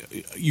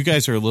you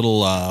guys are a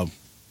little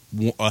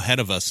ahead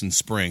of us in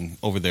spring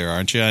over there,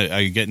 aren't you?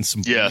 Are you getting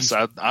some? Yes,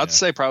 I'd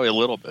say probably a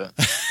little bit.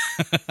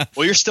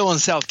 Well, you're still in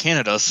South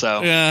Canada,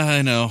 so. Yeah,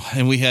 I know.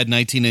 And we had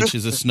 19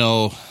 inches of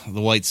snow,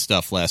 the white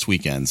stuff, last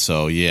weekend.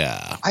 So,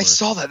 yeah. I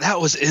saw that.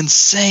 That was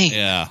insane.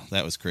 Yeah,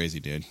 that was crazy,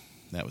 dude.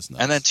 That was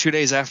nuts. And then 2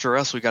 days after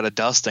us, we got a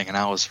dusting, and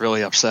I was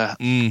really upset.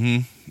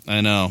 I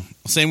know.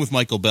 Same with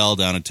Michael Bell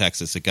down in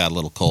Texas. It got a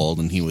little cold,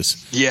 and he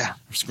was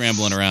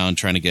scrambling around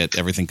trying to get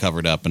everything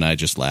covered up, and I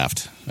just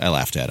laughed. I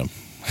laughed at him.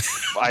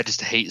 I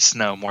just hate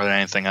snow more than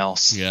anything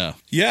else. Yeah.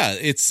 Yeah,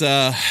 it's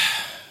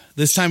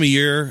this time of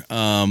year,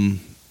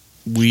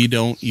 we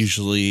don't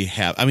usually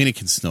have – I mean, it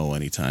can snow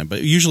anytime,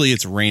 but usually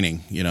it's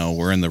raining. You know,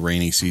 we're in the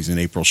rainy season.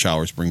 April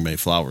showers bring May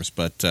flowers,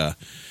 but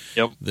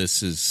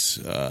this is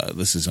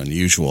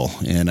unusual.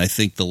 And I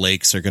think the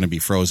lakes are going to be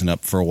frozen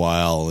up for a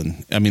while.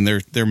 And, I mean,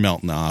 they're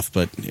melting off,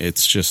 but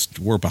it's just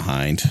 – we're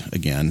behind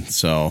again.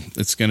 So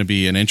it's going to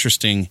be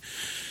interesting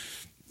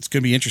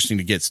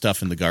to get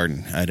stuff in the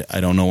garden. I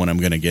don't know when I'm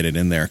going to get it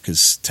in there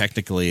because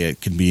technically it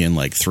could be in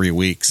like 3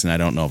 weeks, and I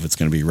don't know if it's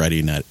going to be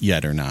ready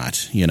yet or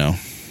not, you know.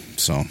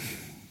 So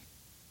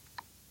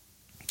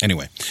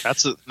anyway,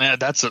 it's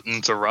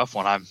a rough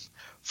one.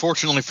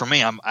 Fortunately for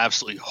me, I'm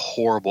absolutely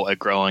horrible at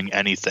growing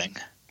anything.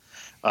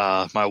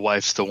 My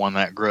wife's the one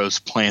that grows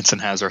plants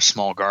and has our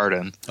small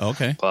garden.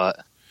 Okay,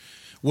 but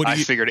I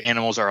figured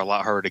animals are a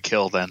lot harder to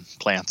kill than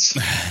plants.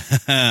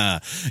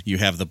 You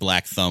have the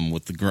black thumb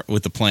with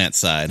the plant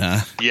side,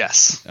 huh?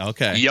 Yes.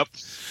 Okay. Yep.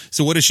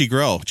 So what does she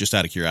grow? Just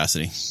out of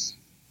curiosity.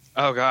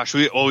 Oh gosh,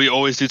 we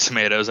always do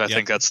tomatoes. I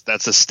think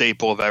that's a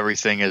staple of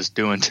everything is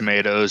doing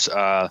tomatoes.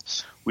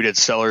 We did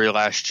celery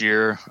last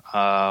year.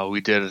 We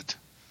did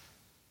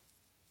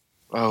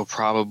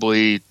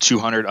probably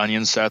 200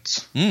 onion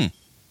sets.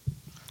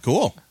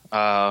 Cool.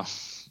 I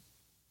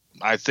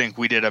think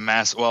we did a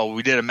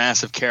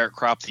massive carrot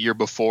crop the year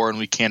before, and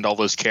we canned all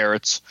those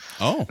carrots.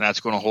 Oh, and that's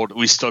going to hold.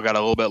 We still got a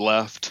little bit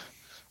left.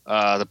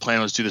 The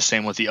plan was to do the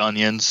same with the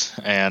onions,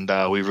 and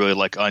we really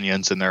like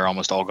onions, and they're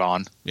almost all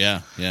gone.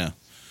 Yeah.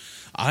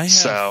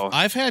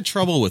 I've had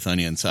trouble with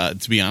onions,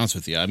 to be honest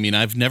with you. I mean,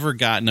 I've never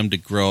gotten them to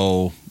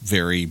grow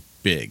very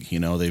big. You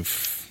know,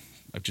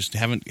 I just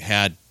haven't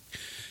had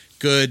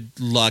good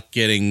luck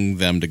getting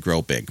them to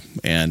grow big.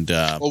 And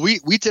we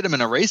did them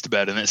in a raised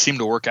bed, and it seemed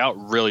to work out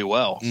really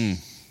well.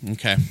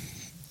 Okay,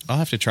 I'll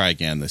have to try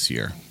again this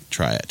year.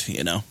 Try it,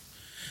 you know.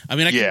 I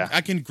mean, I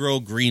can grow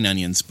green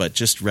onions, but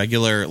just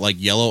regular like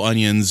yellow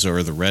onions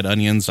or the red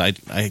onions,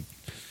 I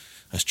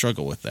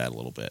struggle with that a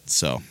little bit.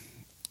 So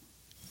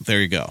there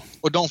you go.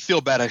 Well, don't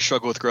feel bad. I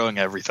struggle with growing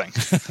everything.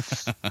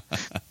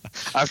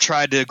 I've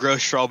tried to grow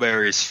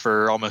strawberries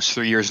for almost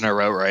 3 years in a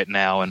row right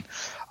now, and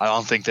I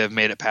don't think they've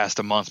made it past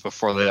a month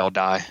before they all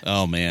die.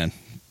 Oh, man.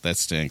 That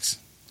stinks.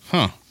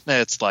 Huh.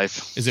 It's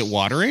life. Is it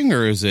watering,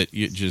 or is it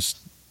just...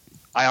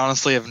 I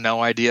honestly have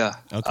no idea.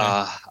 Okay.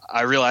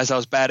 I realized I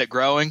was bad at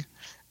growing,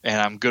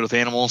 and I'm good with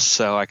animals,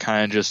 so I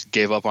kind of just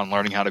gave up on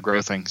learning how to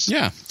grow things.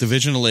 Yeah,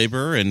 division of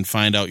labor and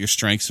find out your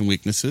strengths and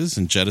weaknesses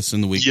and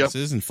jettison the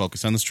weaknesses and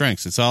focus on the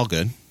strengths. It's all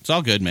good. It's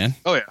all good, man.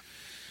 Oh, yeah.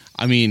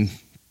 I mean,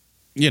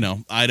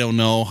 I don't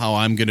know how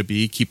I'm going to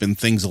be keeping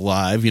things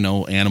alive,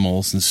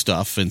 animals and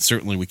stuff. And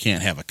certainly we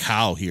can't have a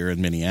cow here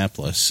in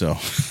Minneapolis. So,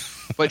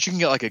 but you can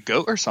get like a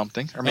goat or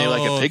something, or maybe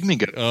like a pygmy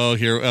goat. Oh,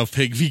 here, a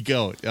pygmy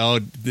goat. Oh,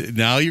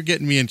 now you're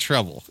getting me in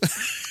trouble.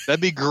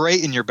 That'd be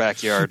great in your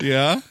backyard.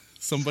 Yeah.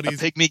 A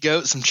pygmy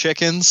goat, some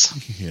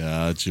chickens.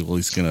 Yeah,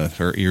 Julie's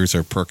her ears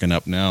are perking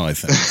up now, I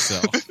think.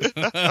 So,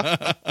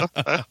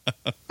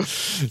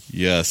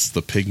 yes,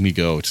 the pygmy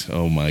goat.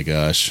 Oh my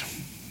gosh.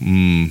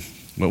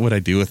 What would I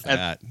do with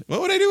that?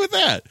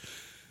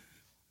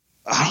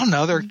 I don't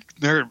know.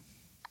 They're.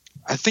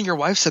 I think your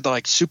wife said they're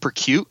like super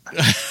cute.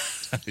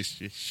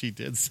 She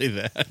did say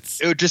that.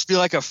 It would just be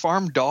like a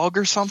farm dog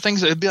or something.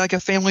 So it'd be like a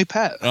family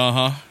pet.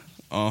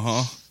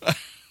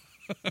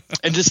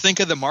 And just think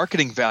of the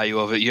marketing value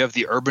of it. You have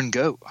the urban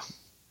goat.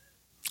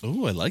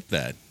 Oh, I like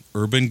that.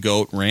 Urban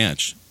Goat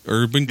Ranch.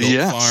 Urban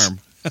Goat Farm.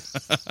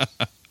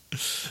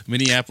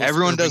 Minneapolis.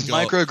 Everyone does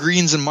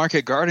microgreens and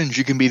market gardens.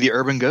 You can be the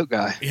urban goat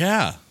guy.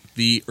 Yeah.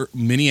 The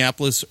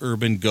Minneapolis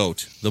Urban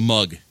Goat. The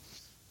mug.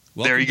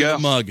 Welcome there you go. The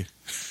mug.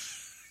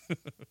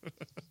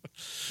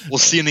 We'll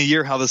see in a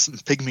year how this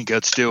pygmy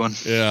goat's doing.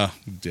 Yeah.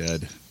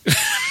 Dead.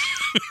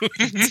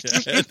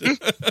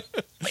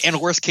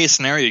 And worst case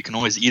scenario, you can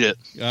always eat it.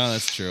 Oh,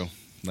 that's true.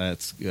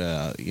 That's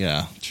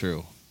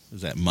true.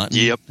 Is that mutton?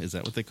 Yep. Is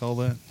that what they call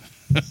that?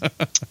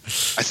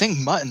 I think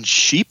mutton,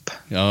 sheep.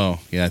 Oh,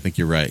 yeah, I think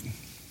you're right.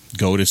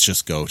 Goat is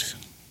just goat.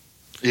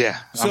 Yeah,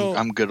 so,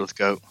 I'm good with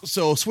goat.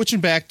 So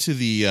switching back to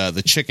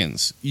the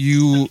chickens,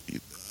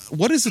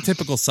 what is the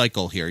typical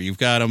cycle here? You've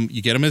got them.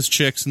 You get them as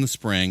chicks in the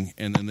spring,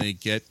 and then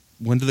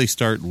when do they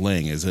start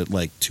laying? Is it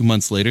like 2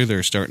 months later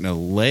they're starting to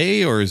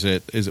lay, or is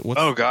it what?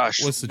 Oh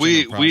gosh, what's the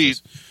general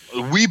process?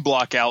 We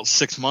block out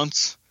 6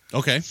 months.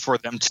 Okay. For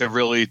them to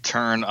really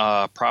turn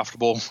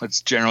profitable.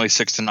 It's generally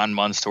 6 to 9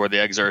 months to where the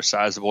eggs are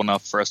sizable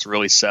enough for us to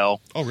really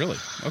sell. Oh, really?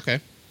 Okay.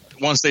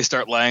 Once they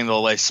start laying,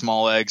 they'll lay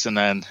small eggs, and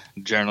then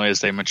generally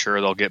as they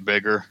mature, they'll get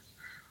bigger.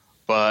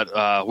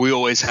 But we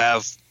always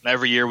have –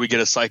 every year we get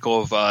a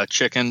cycle of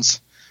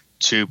chickens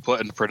to put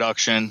into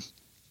production.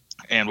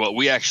 And what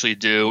we actually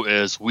do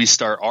is we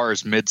start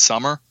ours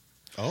midsummer.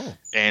 Oh.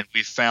 And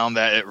we found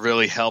that it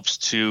really helps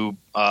to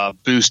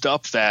boost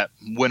up that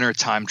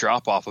wintertime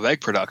drop-off of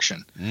egg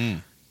production.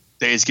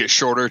 Days get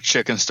shorter,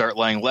 chickens start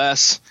laying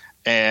less,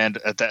 and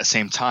at that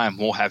same time,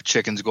 we'll have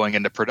chickens going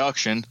into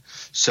production,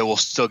 so we'll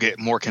still get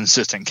more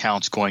consistent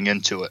counts going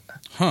into it.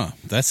 Huh.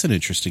 That's an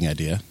interesting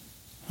idea.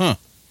 Huh.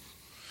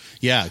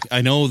 Yeah,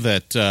 I know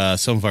that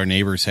some of our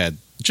neighbors had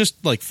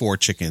just like 4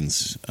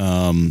 chickens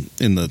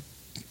in the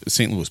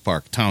St. Louis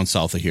Park, town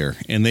south of here,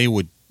 and they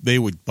would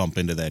bump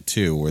into that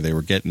too, where they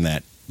were getting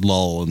that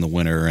lull in the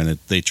winter, and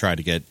they try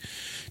to get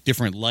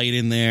different light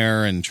in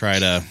there and try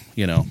to,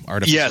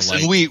 artificial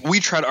light. And we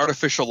tried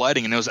artificial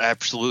lighting, and it was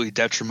absolutely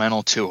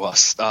detrimental to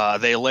us.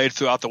 They laid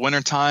throughout the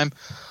wintertime,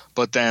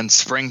 but then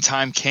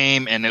springtime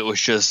came, and it was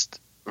just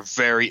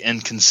very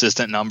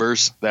inconsistent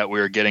numbers that we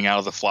were getting out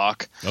of the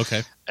flock.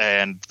 Okay.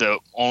 And the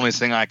only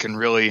thing I can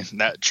really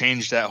that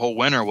changed that whole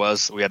winter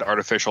was we had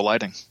artificial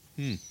lighting.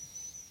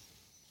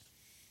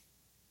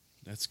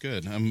 That's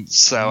good. I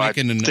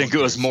think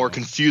it was more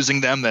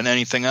confusing them than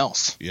anything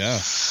else. Yeah.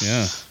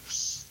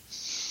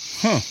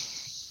 Huh.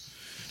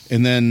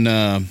 And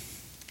then,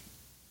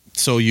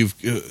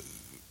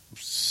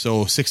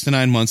 so 6 to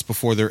 9 months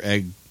before their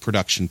egg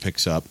production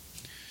picks up.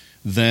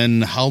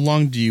 Then how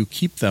long do you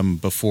keep them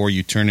before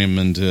you turn them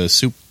into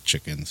soup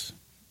chickens?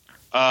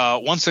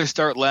 Once they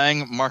start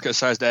laying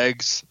market-sized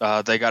eggs,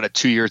 they got a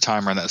 2-year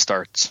timer that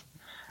starts.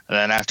 And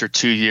then after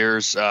 2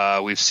 years,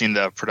 we've seen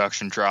the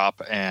production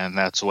drop, and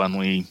that's when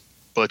we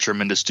butcher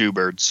them into stew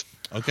birds.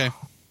 Okay.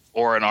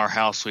 Or in our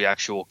house, we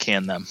actually will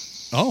can them.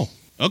 Oh,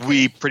 okay.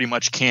 We pretty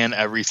much can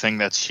everything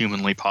that's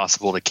humanly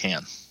possible to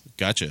can.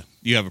 Gotcha.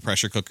 You have a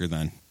pressure cooker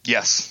then?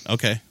 Yes.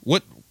 Okay.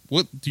 What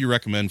do you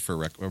recommend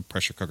for a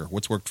pressure cooker?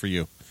 What's worked for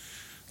you?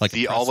 Like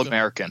the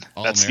All-American.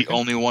 That's the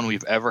only one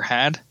we've ever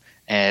had,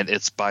 and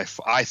it's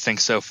I think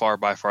so far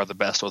by far the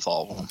best with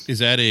all of them. Is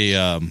that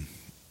a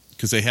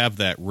because they have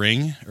that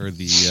ring, or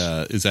is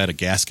that a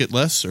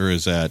gasketless, or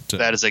is that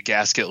that is a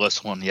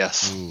gasketless one?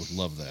 Yes. Ooh,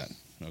 love that.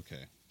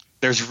 Okay.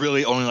 There's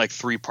really only like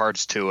 3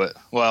 parts to it.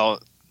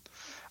 Well,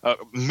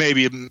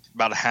 maybe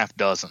about a half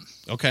dozen.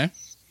 Okay.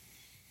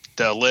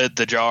 The lid,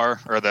 the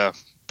jar, or the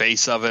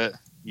base of it.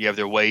 You have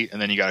their weight,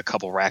 and then you got a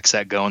couple racks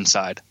that go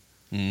inside.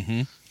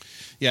 Mm-hmm.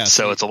 Yeah.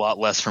 So it's a lot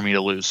less for me to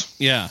lose.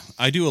 Yeah,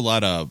 I do a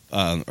lot of,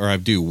 I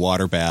do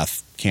water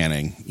bath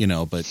canning,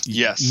 but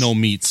yes. No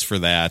meats for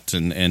that,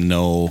 and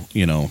no,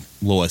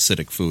 low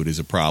acidic food is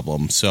a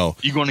problem. So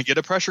you going to get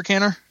a pressure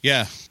canner?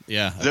 Yeah.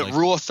 The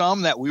rule of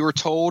thumb that we were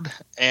told,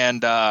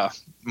 and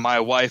my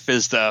wife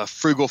is the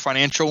frugal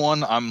financial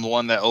one. I'm the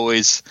one that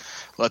always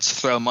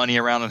lets throw money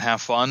around and have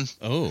fun.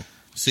 Oh.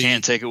 See,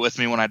 can't take it with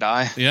me when I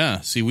die.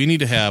 Yeah. See, we need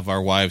to have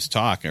our wives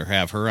talk, or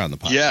have her on the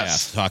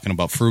podcast talking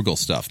about frugal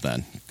stuff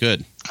then.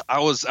 Good. I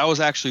was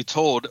actually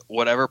told,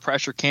 whatever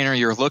pressure canner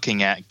you're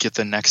looking at, get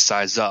the next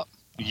size up.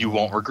 You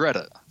won't regret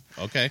it.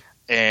 Okay.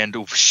 and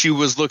she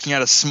was looking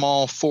at a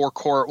small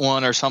 4-quart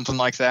one or something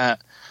like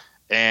that.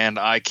 And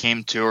I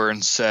came to her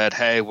and said,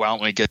 "Hey, why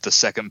don't we get the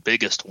second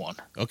biggest one?"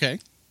 Okay.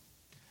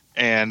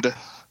 And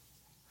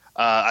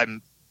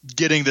I'm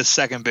getting the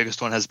second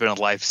biggest one has been a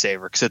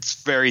lifesaver because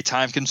it's very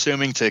time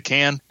consuming to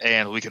can,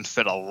 and we can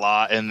fit a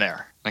lot in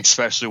there,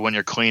 especially when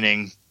you're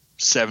cleaning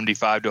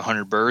 75 to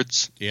 100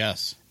 birds.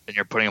 Yes. And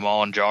you're putting them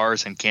all in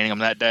jars and canning them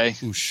that day.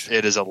 Oosh.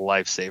 It is a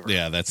lifesaver.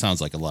 Yeah, that sounds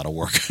like a lot of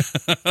work.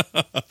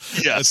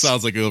 Yes. That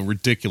sounds like a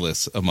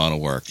ridiculous amount of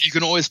work. You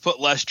can always put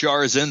less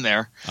jars in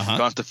there. Uh-huh. You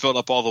don't have to fill it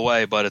up all the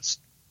way, but it's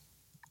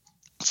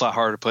a lot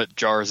harder to put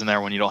jars in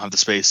there when you don't have the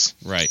space.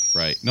 Right.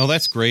 No,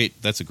 that's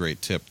great. That's a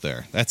great tip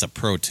there. That's a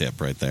pro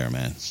tip right there,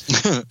 man.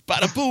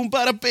 Bada boom,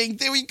 bada bing.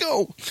 There we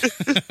go.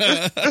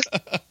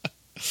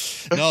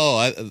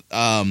 No,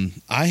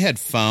 I had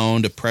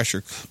found a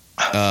pressure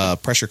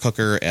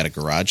cooker at a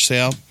garage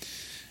sale,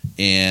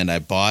 and I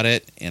bought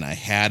it, and I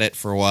had it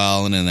for a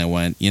while, and then I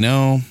went,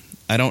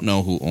 I don't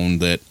know who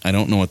owned it. I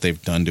don't know what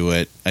they've done to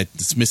it.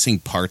 It's missing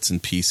parts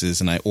and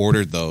pieces, and I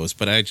ordered those,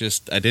 but I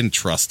didn't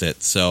trust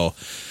it. So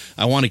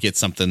I want to get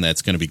something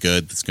that's going to be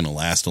good, that's going to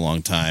last a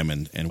long time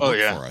and work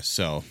for us.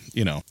 So,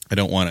 I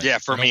don't want to. Yeah,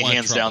 for me,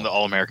 hands down, the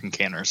All-American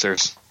canners.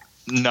 There's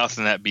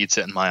nothing that beats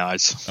it in my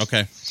eyes.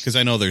 Okay, because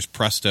I know there's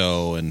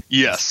Presto and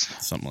yes,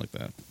 something like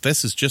that.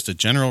 This is just a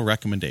general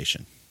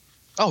recommendation.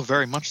 Oh,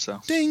 very much so.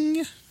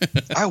 Ding!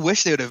 I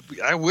wish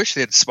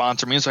they'd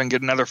sponsor me so I can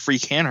get another free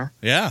canner.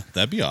 Yeah,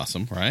 that'd be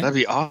awesome, right? That'd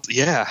be awesome.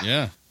 Yeah.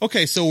 Yeah.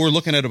 Okay, so we're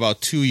looking at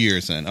about 2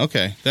 years then.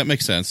 Okay, that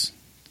makes sense.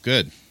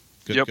 Good.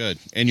 Good.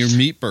 And your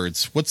meat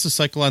birds, what's the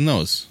cycle on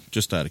those?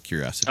 Just out of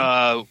curiosity.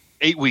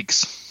 8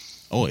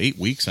 weeks. Oh, 8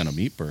 weeks on a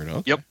meat bird.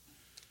 Okay.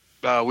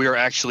 Yep. We are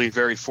actually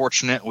very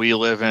fortunate. We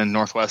live in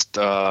Northwest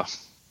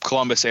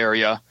Columbus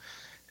area,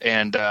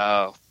 and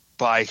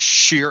by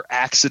sheer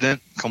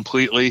accident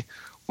completely,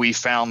 we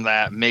found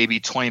that maybe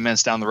 20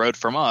 minutes down the road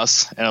from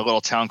us in a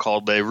little town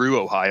called LaRue,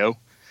 Ohio,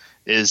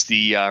 is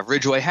the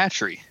Ridgeway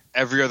Hatchery.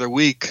 Every other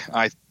week,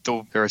 I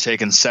thought they were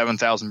taking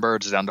 7,000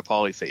 birds down to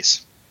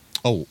Polyface.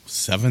 Oh,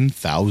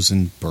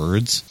 7,000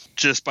 birds?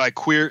 Just by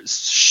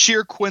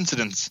sheer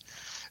coincidence,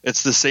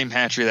 it's the same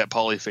hatchery that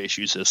Polyface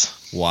uses.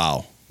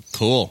 Wow.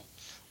 Cool.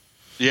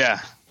 Yeah.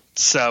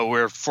 So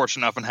we're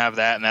fortunate enough to have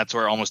that, and that's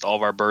where almost all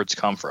of our birds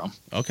come from.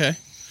 Okay.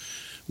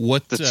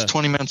 That's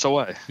 20 minutes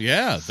away.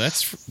 Yeah,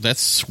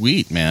 that's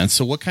sweet, man.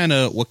 So what kind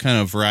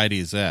of variety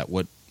is that?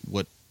 What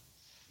we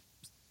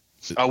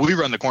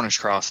run the Cornish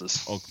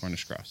crosses. Oh,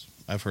 Cornish cross.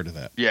 I've heard of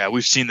that. Yeah,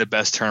 we've seen the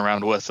best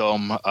turnaround with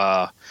them.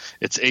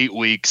 It's 8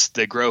 weeks.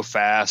 They grow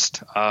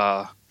fast.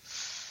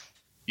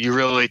 You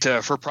really,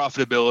 for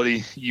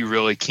profitability, you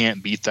really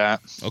can't beat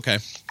that. Okay.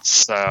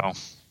 So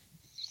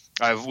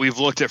we've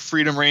looked at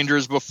Freedom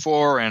Rangers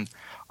before, and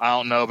I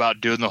don't know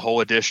about doing the whole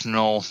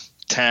additional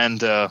 10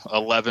 to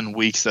 11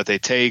 weeks that they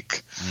take.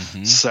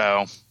 Mm-hmm.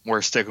 So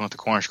we're sticking with the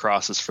Cornish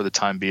crosses for the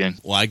time being.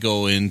 Well, I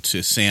go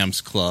into Sam's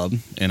Club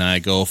and I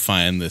go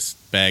find this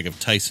bag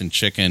of Tyson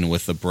chicken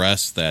with a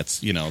breast that's,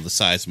 the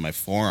size of my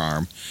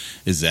forearm.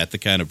 Is that the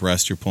kind of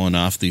breast you're pulling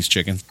off these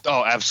chickens?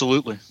 Oh,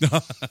 absolutely.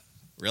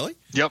 Really?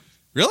 Yep.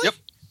 Really? Yep.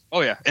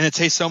 Oh, yeah. And it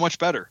tastes so much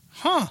better.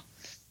 Huh.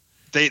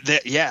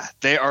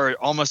 They are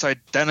almost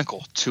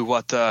identical to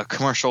what the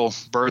commercial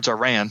birds are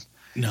ran.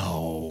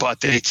 No. But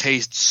they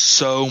taste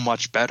so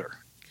much better.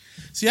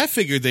 See, I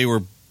figured they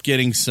were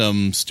getting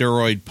some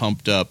steroid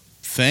pumped up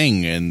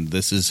thing, and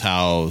this is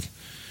how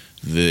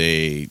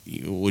they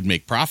would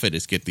make profit,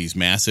 is get these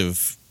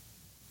massive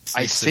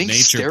I think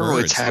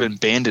steroids birds. have been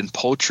banned in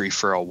poultry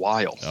for a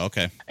while.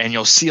 Okay. And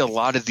you'll see a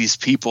lot of these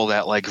people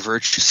that like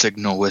virtue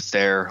signal with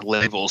their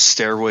labels,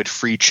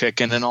 steroid-free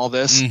chicken and all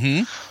this.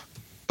 Mm-hmm.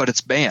 But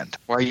it's banned.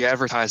 Why are you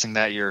advertising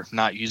that you're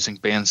not using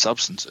banned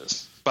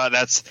substances? But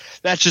that's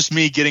just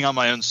me getting on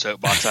my own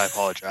soapbox. I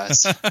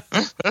apologize.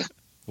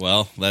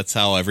 Well, that's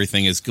how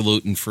everything is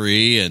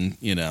gluten-free and,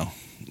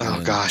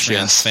 oh gosh,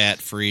 yes,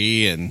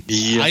 fat-free, and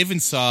yep. I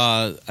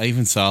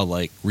even saw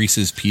like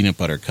Reese's peanut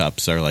butter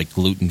cups are like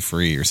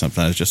gluten-free or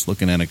something. I was just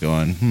looking at it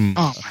going,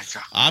 oh my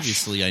god.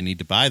 Obviously I need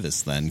to buy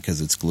this then because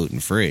it's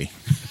gluten-free.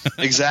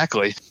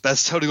 Exactly.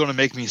 That's totally going to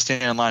make me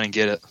stand in line and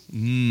get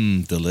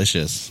it.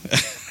 Delicious.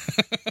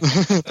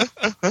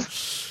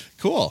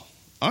 Cool.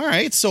 All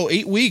right, so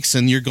 8 weeks,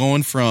 and you're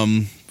going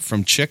from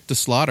chick to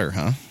slaughter,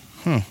 huh?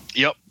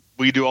 Yep.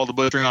 We do all the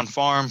butchering on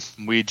farm.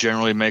 We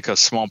generally make a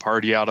small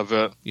party out of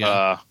it.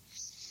 Yeah.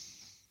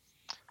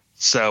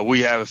 So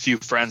we have a few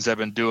friends that have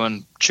been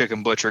doing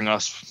chicken butchering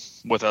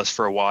with us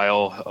for a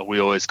while. We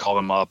always call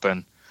them up,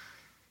 and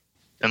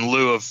in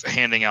lieu of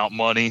handing out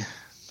money,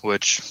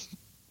 which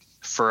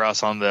for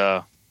us on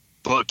the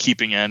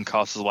bookkeeping end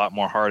costs a lot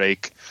more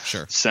heartache.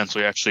 Sure. Since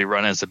we actually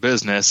run as a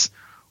business,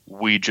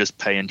 we just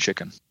pay in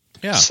chicken.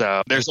 Yeah.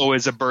 So there's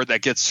always a bird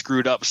that gets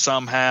screwed up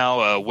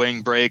somehow, a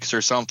wing breaks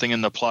or something in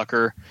the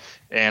plucker,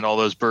 and all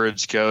those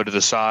birds go to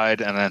the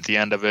side, and then at the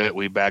end of it,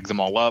 we bag them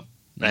all up,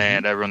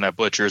 and everyone that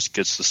butchers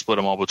gets to split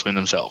them all between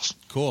themselves.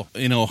 Cool.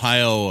 In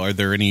Ohio, are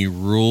there any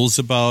rules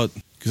about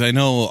Because I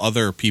know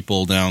other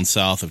people down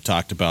south have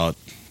talked about,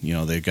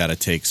 they've got to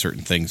take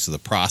certain things to the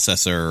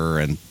processor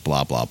and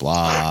blah, blah,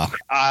 blah.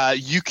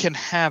 You can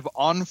have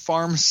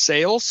on-farm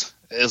sales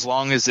as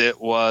long as it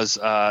was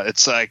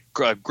it's like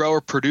a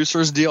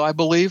grower-producer's deal, I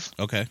believe.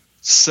 Okay.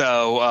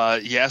 So,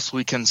 yes,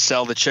 we can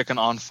sell the chicken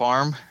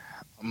on-farm.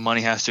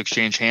 Money has to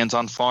exchange hands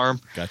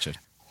on-farm. Gotcha.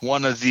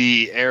 One of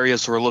the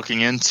areas we're looking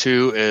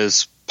into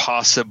is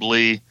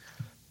possibly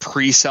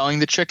pre-selling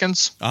the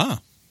chickens.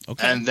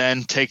 Okay. And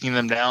then taking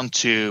them down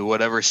to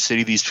whatever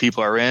city these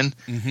people are in,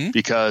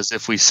 because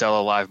if we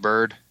sell a live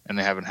bird and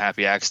they have a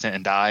happy accident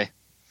and die,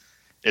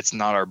 it's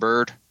not our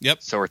bird.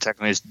 Yep. So we're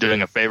technically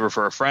doing a favor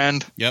for a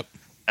friend. Yep.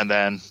 And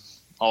then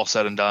all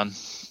said and done.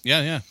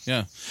 Yeah.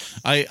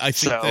 I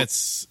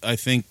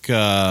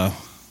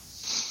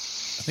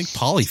think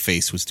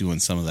Polyface was doing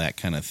some of that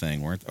kind of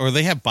thing, or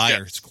they have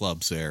buyers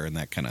clubs there and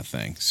that kind of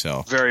thing.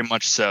 So very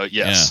much so,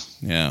 yes.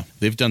 Yeah.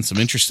 They've done some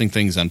interesting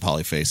things on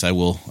Polyface. I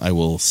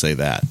will say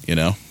that,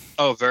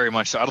 Oh, very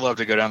much so. I'd love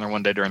to go down there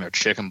one day during their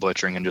chicken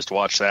butchering and just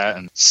watch that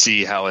and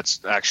see how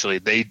it's actually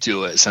they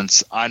do it.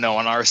 Since I know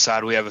on our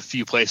side we have a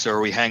few places where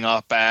we hang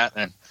up at,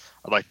 and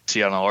I'd like to see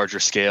it on a larger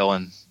scale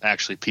and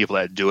actually people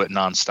that do it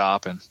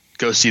nonstop and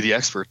go see the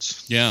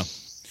experts. Yeah.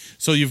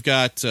 So you've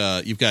got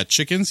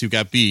chickens, you've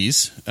got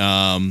bees,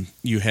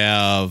 you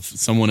have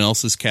someone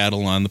else's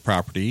cattle on the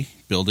property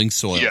building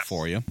soil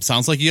for you.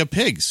 Sounds like you have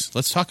pigs.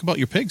 Let's talk about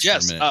your pigs for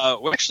a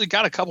minute. We actually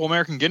got a couple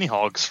American guinea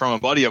hogs from a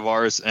buddy of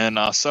ours in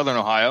southern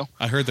Ohio.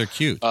 I heard they're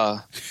cute.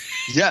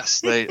 Yes,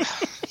 they.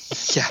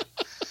 Yeah.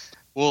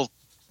 Well,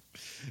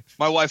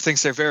 my wife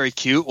thinks they're very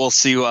cute. We'll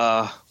see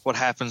what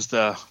happens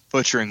the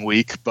butchering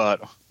week,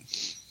 but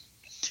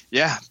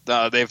yeah,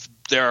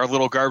 there are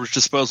little garbage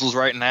disposals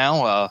right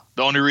now.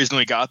 The only reason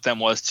we got them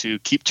was to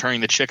keep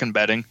turning the chicken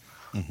bedding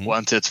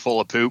once it's full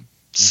of poop,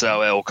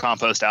 so it will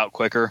compost out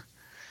quicker,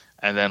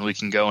 and then we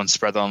can go and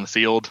spread them on the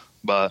field.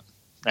 And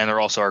they're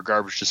also our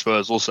garbage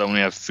disposal, so when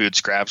we have food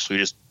scraps, we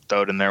just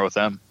throw it in there with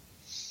them.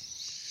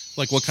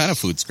 Like what kind of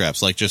food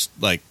scraps? Like just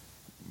like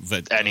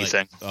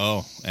anything.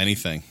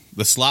 Anything.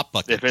 The slop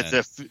bucket. If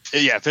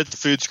it's the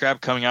food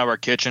scrap coming out of our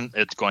kitchen,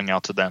 it's going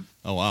out to them.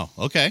 Oh wow.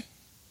 Okay.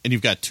 And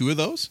you've got 2 of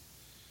those?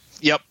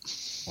 Yep.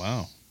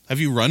 Wow. Have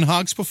you run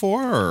hogs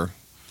before,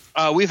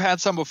 or? We've had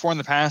some before in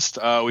the past.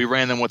 We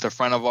ran them with a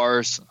friend of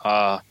ours.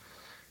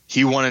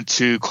 He wanted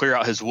to clear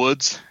out his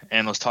woods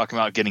and was talking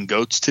about getting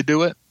goats to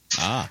do it.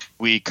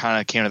 We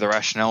kind of came to the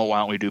rationale, why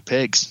don't we do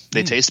pigs?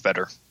 They taste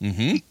better.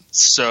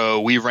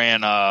 So we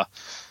ran, I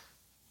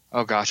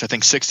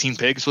think 16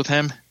 pigs with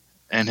him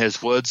in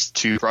his woods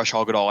to brush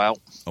hog it all out.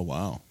 Oh,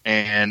 wow.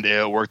 And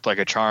it worked like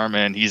a charm,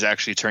 and he's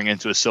actually turning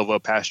into a silvo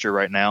pasture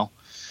right now,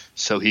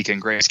 so he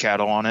can graze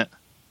cattle on it.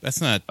 That's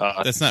not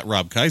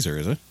Rob Kaiser,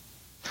 is it?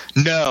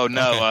 No.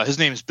 Okay. His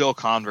name is Bill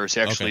Converse.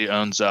 He actually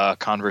owns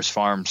Converse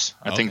Farms.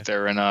 I think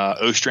they're in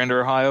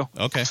Ostrander, Ohio.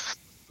 Okay.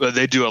 But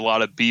they do a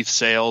lot of beef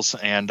sales,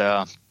 and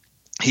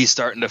he's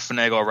starting to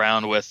finagle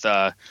around with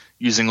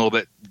using a little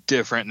bit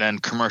different than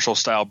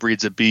commercial-style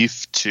breeds of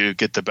beef to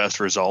get the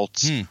best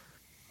results.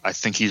 I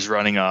think he's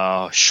running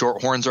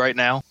Shorthorns right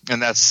now,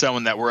 and that's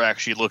someone that we're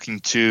actually looking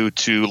to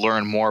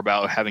learn more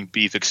about having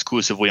beef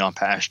exclusively on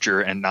pasture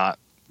and not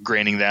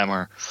graining them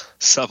or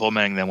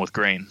supplementing them with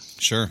grain.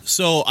 Sure.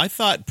 So I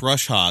thought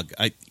brush hog,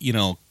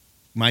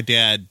 my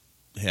dad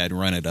had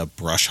rented a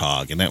brush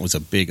hog, and that was a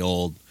big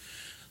old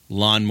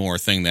lawnmower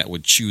thing that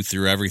would chew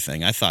through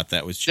everything. I thought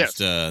that was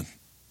just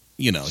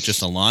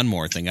just a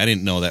lawnmower thing. I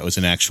didn't know that was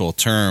an actual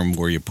term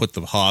where you put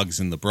the hogs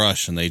in the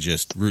brush and they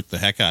just root the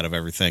heck out of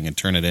everything and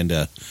turn it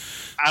into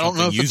I don't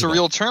know if it's a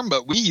real term,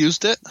 but we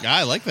used it. Yeah,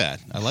 I like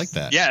that.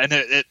 Yeah, and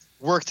it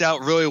worked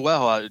out really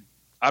well.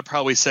 I'd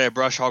probably say a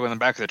brush hog on the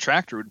back of the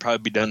tractor would probably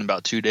be done in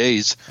about 2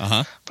 days.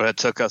 But it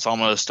took us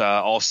almost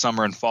all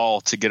summer and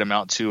fall to get them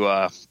out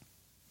to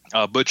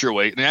butcher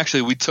weight. And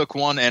actually, we took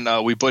one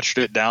and we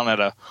butchered it down at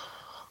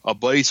a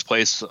buddy's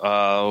place,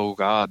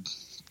 2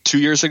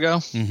 years ago.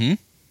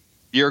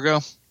 Year ago.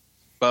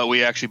 But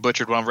we actually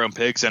butchered one of our own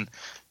pigs, and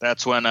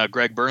that's when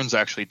Greg Burns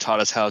actually taught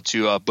us how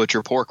to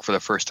butcher pork for the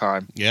first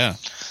time. Yeah.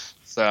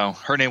 So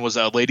her name was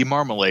Lady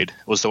Marmalade,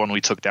 was the one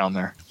we took down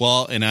there.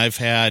 Well, and I've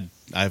had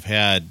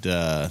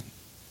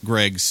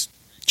Greg's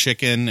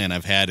chicken, and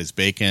I've had his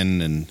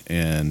bacon,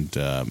 and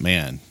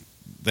man,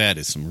 that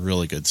is some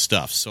really good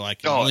stuff. So I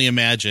can only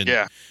imagine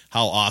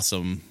how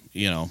awesome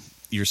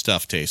your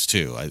stuff tastes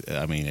too.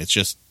 I mean, it's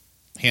just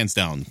hands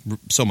down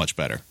so much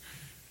better.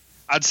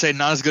 I'd say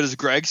not as good as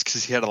Greg's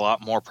because he had a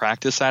lot more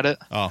practice at it.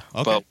 Oh,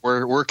 okay. But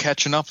we're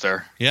catching up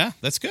there. Yeah,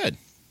 that's good.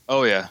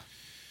 Oh, yeah.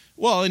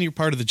 Well, and you're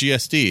part of the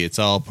GSD. It's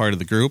all part of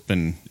the group,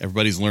 and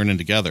everybody's learning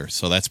together,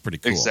 so that's pretty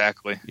cool.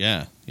 Exactly.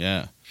 Yeah.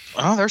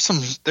 Oh, there's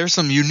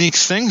some unique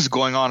things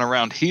going on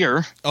around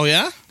here. Oh,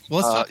 yeah?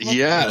 Well, let's talk about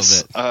that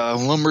a little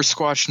bit. Lumber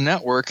Squash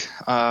Network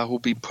will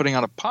be putting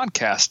out a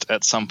podcast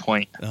at some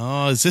point.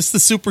 Oh, is this the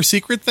super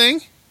secret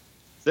thing?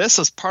 This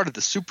is part of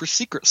the super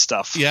secret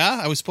stuff.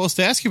 Yeah, I was supposed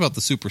to ask you about the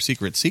super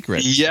secret.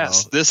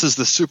 Yes, This is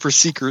the super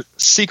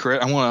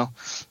secret. I want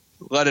to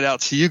let it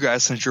out to you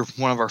guys since you're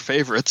one of our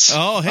favorites.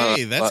 Oh,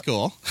 hey, that's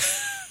cool.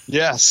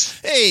 Yes.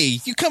 Hey,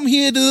 you come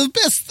here to the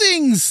best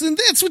things, and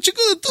that's what you're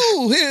going to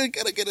do. Here, I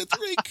gotta get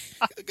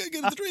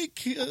a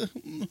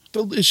drink.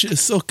 Delicious.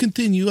 So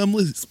continue. I'm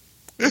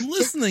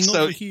listening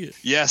over here.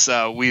 Yes,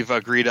 we've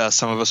agreed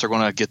some of us are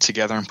going to get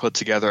together and put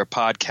together a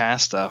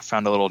podcast.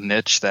 Found a little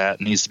niche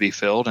that needs to be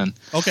filled, and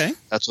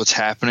that's what's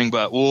happening.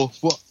 But we'll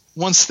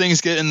once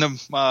things get in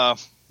the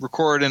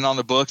recorded and on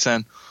the books,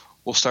 and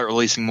we'll start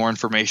releasing more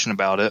information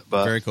about it.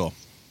 But very cool.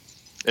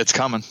 It's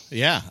coming.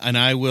 Yeah, and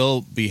I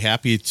will be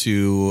happy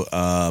to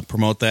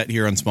promote that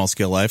here on Small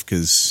Scale Life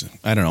because,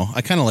 I don't know,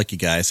 I kind of like you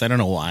guys. I don't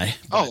know why.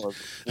 Oh,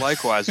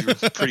 likewise. You're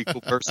a pretty cool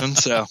person.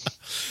 So,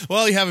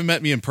 well, you haven't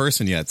met me in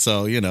person yet,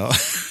 so, you know.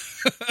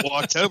 Well,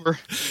 October.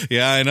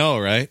 Yeah, I know,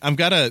 right? I'm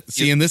got to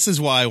see, and this is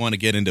why I want to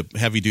get into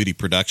heavy-duty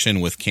production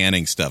with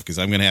canning stuff because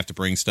I'm going to have to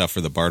bring stuff for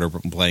the barter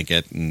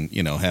blanket and,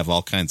 you know, have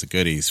all kinds of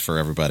goodies for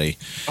everybody.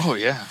 Oh,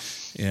 yeah.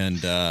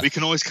 And we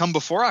can always come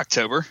before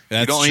October.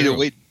 That's you don't true. need to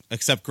wait.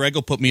 Except Greg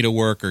will put me to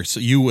work, or so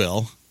you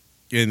will.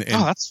 And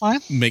that's fine.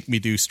 Make me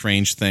do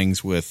strange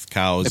things with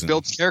cows. It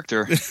builds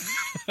character.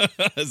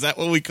 Is that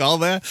what we call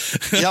that?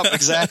 Yep,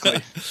 exactly.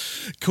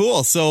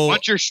 Cool. So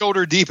once you're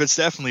shoulder deep, it's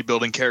definitely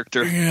building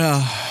character.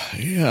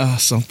 Yeah,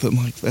 something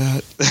like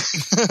that.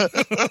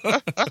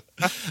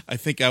 I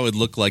think I would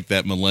look like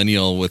that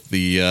millennial with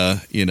the,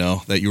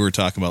 that you were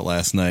talking about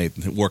last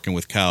night, working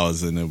with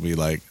cows, and it would be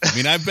like, I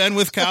mean, I've been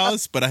with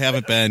cows, but I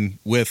haven't been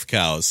with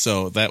cows,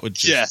 so that would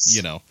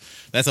just,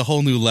 that's a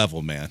whole new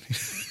level, man.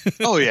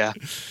 Oh yeah.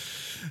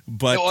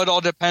 But it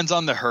all depends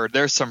on the herd.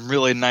 There's some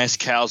really nice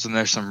cows and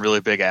there's some really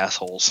big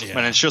assholes.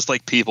 And it's just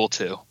like people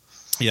too.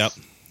 Yep.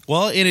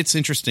 Well, and it's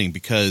interesting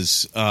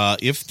because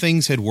if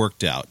things had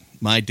worked out,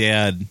 my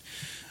dad,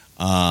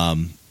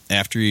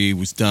 after he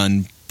was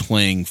done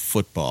playing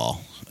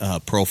football,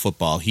 pro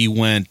football, he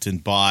went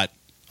and bought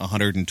a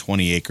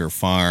 120-acre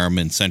farm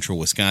in central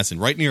Wisconsin,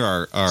 right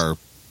near our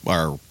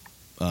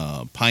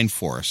pine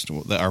forest,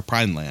 our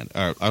pine land,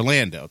 our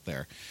land out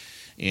there.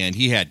 And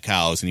he had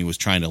cows, and he was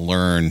trying to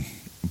learn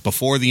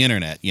before the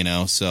internet,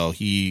 so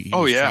he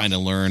was trying to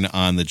learn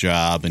on the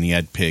job, and he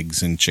had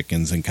pigs and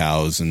chickens and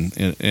cows, and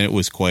it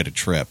was quite a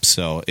trip.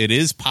 So it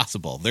is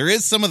possible. There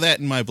is some of that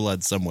in my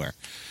blood somewhere.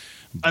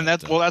 But, and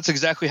that's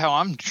exactly how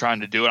I'm trying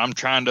to do it. I'm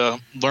trying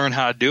to learn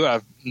how to do it.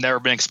 I've never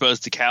been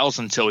exposed to cows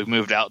until we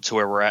moved out to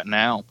where we're at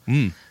now.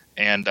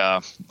 And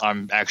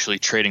I'm actually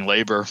trading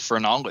labor for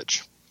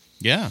knowledge.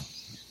 Yeah.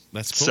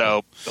 That's cool.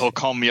 So he'll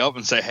call me up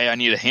and say, hey, I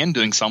need a hand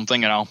doing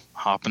something, and I'll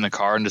hop in the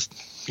car and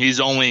he's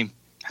only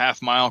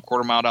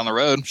quarter mile down the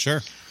road.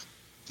 Sure.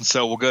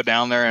 So we'll go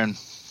down there and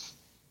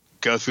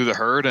go through the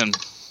herd and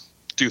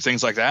do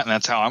things like that, and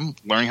that's how I'm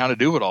learning how to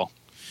do it all.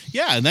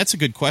 Yeah, and that's a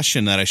good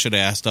question that I should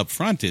have asked up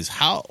front is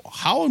how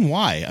and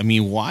why? I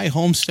mean, why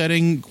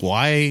homesteading?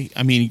 Why?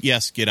 I mean,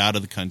 yes, get out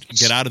of the country,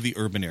 get out of the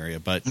urban area,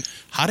 but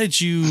how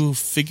did you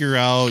figure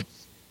out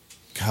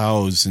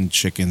cows and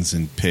chickens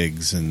and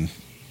pigs and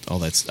all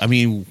that? I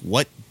mean,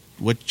 what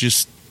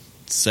just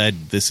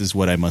said this is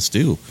what I must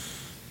do?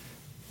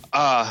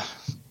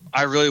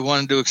 I really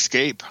wanted to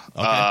escape.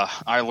 Okay.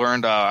 I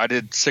learned I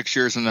did 6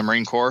 years in the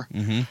Marine Corps.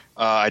 Mm-hmm.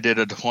 I did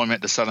a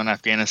deployment to southern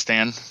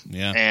Afghanistan.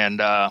 Yeah. And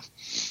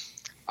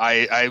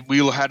we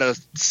had a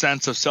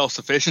sense of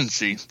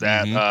self-sufficiency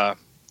that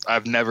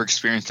I've never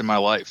experienced in my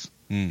life.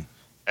 And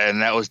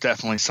that was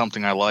definitely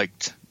something I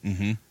liked.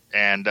 Mm-hmm.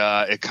 And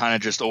it kind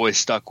of just always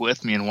stuck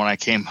with me. And when I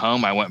came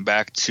home, I went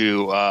back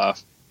to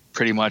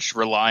pretty much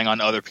relying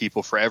on other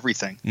people for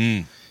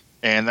everything.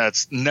 And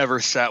that's never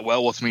sat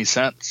well with me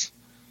since.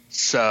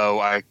 So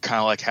I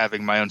kind of like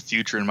having my own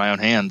future in my own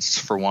hands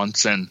for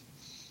once. And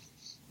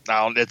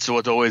it's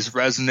what always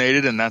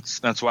resonated, and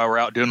that's why we're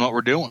out doing what we're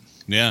doing.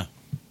 Yeah.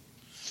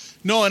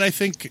 No, and I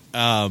think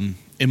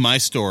in my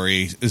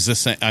story is the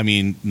same. I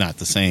mean, not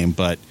the same,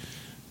 but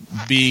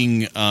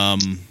being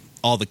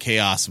all the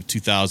chaos of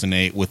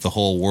 2008 with the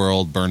whole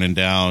world burning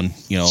down,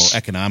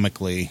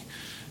 economically,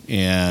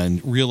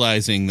 and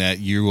realizing that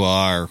you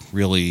are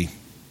really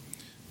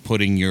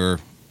putting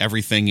your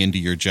everything into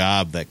your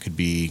job that could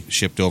be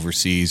shipped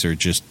overseas or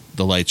just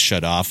the lights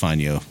shut off on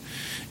you.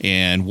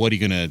 And how are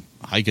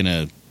you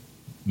gonna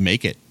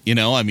make it?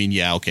 I mean,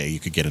 yeah, okay, you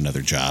could get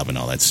another job and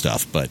all that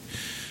stuff, but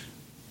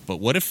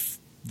what if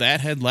that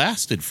had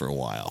lasted for a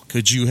while?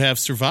 Could you have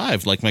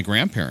survived like my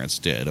grandparents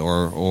did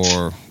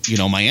or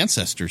my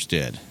ancestors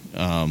did?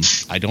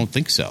 I don't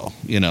think so,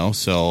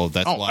 so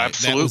that's why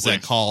absolutely. That was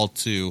that call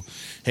to,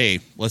 hey,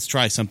 let's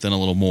try something a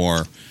little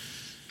more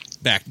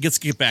let's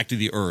get back to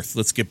the earth.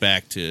 Let's get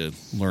back to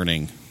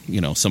learning,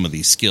 some of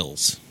these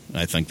skills.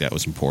 I think that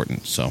was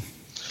important. So,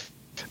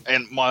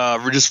 and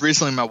just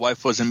recently, my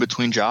wife was in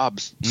between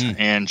jobs,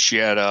 and she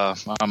had a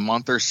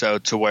month or so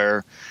to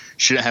where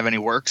she didn't have any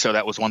work. So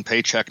that was one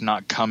paycheck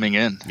not coming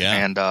in,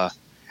 and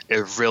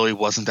it really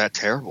wasn't that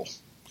terrible.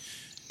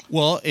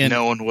 Well, and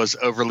no one was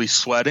overly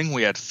sweating.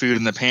 We had food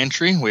in the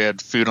pantry. We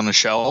had food on the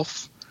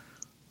shelf.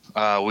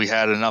 We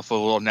had enough of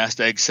a little nest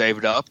egg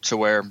saved up to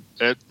where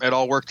it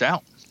all worked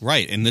out.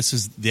 Right. And this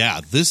is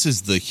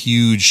the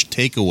huge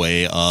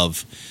takeaway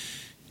of,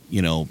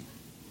 being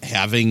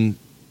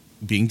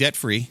debt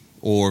free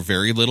or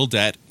very little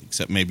debt,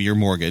 except maybe your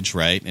mortgage,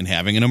 right? And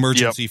having an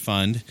emergency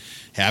fund,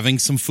 having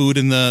some food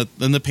in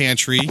the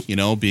pantry,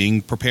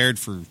 being prepared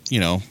for,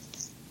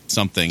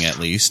 something at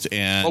least.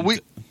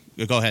 And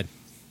go ahead.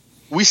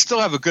 We still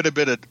have a good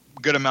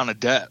amount of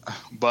debt,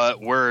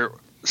 but we're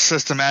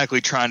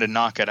systematically trying to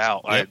knock it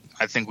out. Yep.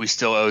 I think we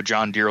still owe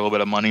John Deere a little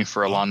bit of money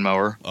for a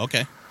lawnmower.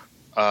 Okay.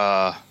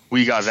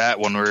 We got that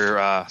when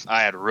I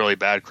had really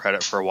bad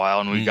credit for a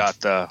while, and we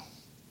got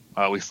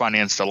we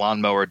financed a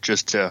lawnmower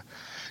just to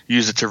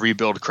use it to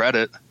rebuild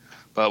credit.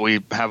 But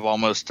we have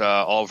almost we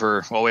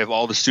have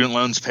all the student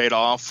loans paid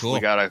off. Cool. We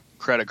got a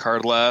credit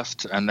card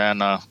left, and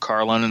then a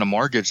car loan and a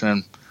mortgage,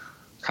 and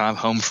kind of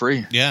home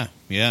free. Yeah.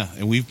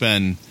 And we've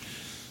been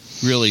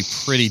really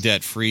pretty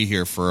debt free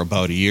here for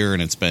about a year,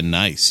 and it's been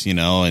nice,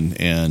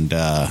 and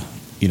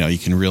you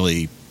can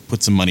really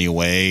put some money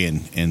away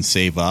and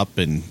save up,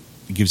 and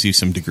it gives you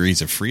some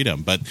degrees of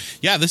freedom. But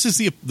yeah, this is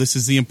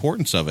the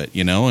importance of it,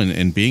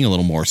 and being a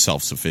little more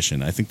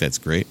self-sufficient. I think that's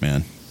great,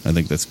 man. I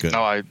think that's good.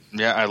 Oh,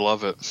 I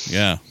love it.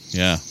 Yeah,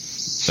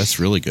 that's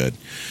really good.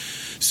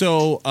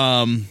 So,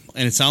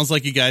 and it sounds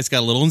like you guys got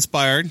a little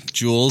inspired.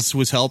 Jules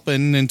was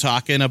helping and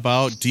talking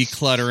about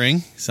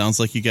decluttering. Sounds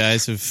like you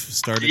guys have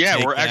started.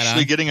 Yeah, we're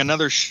actually getting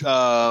another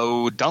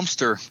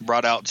dumpster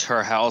brought out to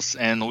our house,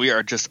 and we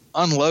are just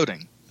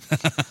unloading.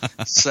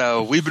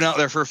 So we've been out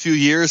there for a few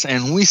years,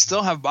 and we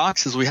still have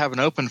boxes we haven't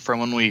opened from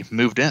when we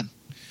moved in.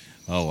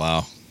 Oh,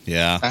 wow.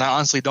 Yeah. And I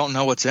honestly don't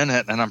know what's in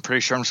it, and I'm pretty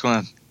sure I'm just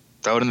going to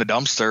throw it in the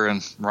dumpster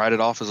and write it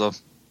off as a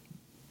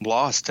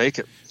loss. Take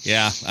it.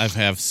 Yeah, I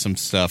have some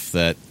stuff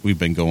that we've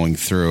been going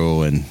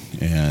through, and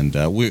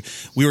we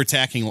were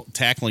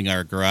tackling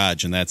our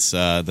garage, and that's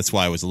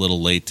why I was a little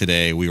late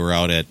today. We were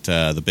out at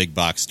the big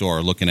box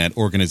store looking at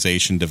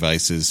organization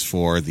devices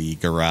for the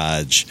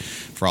garage,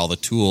 for all the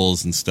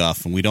tools and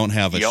stuff. And we don't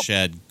have a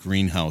shed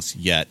greenhouse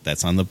yet.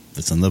 That's on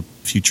the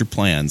future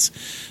plans.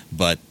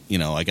 But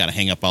I got to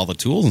hang up all the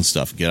tools and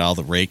stuff, get all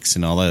the rakes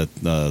and all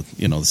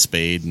the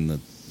spade and the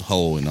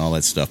hoe and all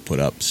that stuff put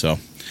up. So.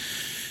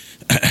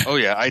 Oh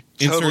yeah, I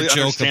totally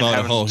understand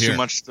having too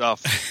much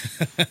stuff.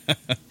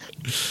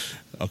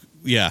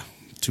 Yeah,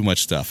 too much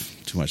stuff.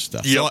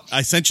 Yep. So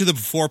I sent you the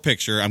before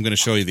picture. I'm going to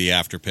show you the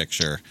after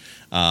picture.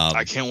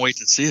 I can't wait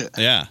to see it.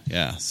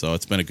 Yeah. So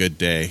it's been a good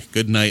day,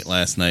 good night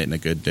last night, and a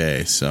good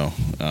day. So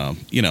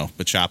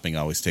but shopping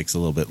always takes a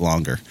little bit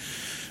longer.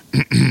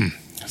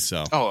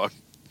 So. Oh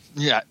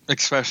yeah,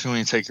 especially when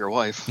you take your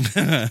wife.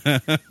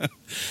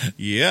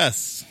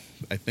 Yes,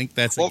 I think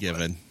that's a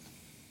given.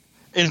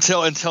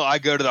 Until I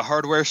go to the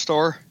hardware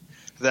store,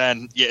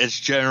 then it's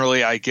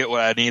generally I get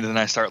what I need, and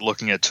I start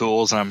looking at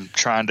tools, and I'm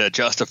trying to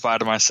justify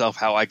to myself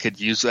how I could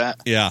use that.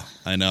 Yeah,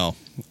 I know.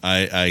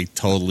 I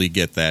totally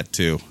get that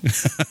too.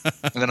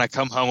 And then I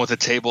come home with a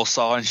table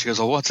saw, and she goes,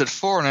 "Well, what's it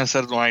for?" And I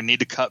said, "Well, I need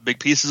to cut big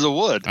pieces of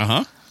wood."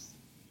 Yeah.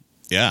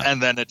 And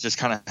then it just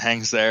kind of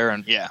hangs there,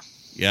 and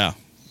yeah,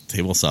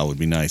 table saw would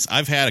be nice.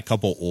 I've had a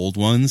couple old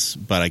ones,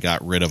 but I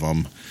got rid of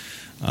them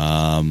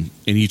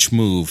in each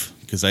move,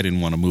 because I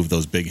didn't want to move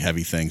those big,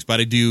 heavy things.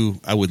 But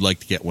I would like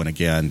to get one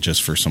again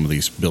just for some of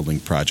these building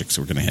projects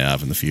we're going to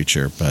have in the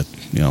future. But,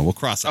 we'll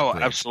cross that. Oh,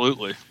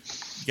 absolutely.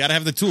 You got to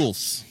have the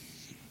tools.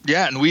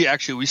 Yeah, and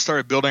we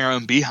started building our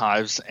own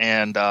beehives,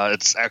 and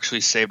it's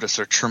actually saved us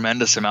a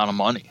tremendous amount of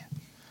money.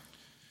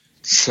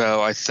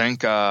 So I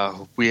think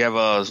we have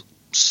a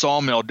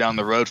sawmill down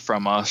the road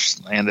from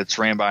us, and it's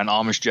ran by an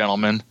Amish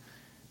gentleman.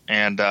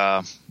 And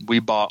we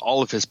bought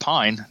all of his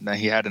pine that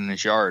he had in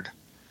his yard.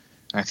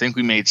 I think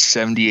we made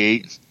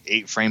 78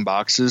 8-frame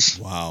boxes.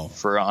 Wow.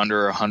 For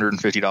under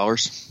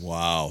 $150.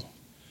 Wow.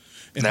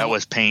 And that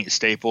was paint,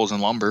 staples,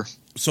 and lumber.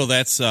 So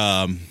that's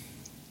how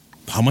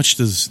much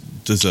does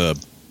a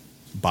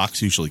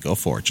box usually go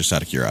for, just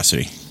out of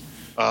curiosity?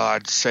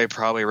 I'd say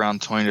probably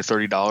around $20 to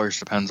 $30.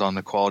 Depends on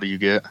the quality you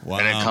get. Wow.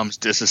 And it comes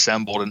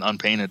disassembled and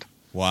unpainted.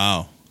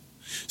 Wow.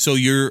 So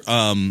you're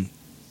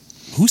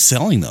who's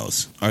selling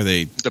those? Are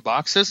they the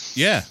boxes?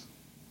 Yeah.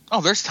 Oh,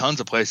 there's tons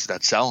of places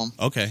that sell them.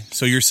 Okay,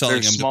 so you're selling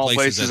them to small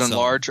places that and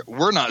large.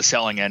 We're not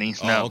selling any.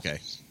 Oh, no. Okay.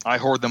 I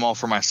hoard them all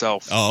for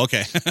myself. Oh,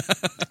 okay.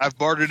 I've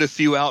bartered a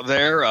few out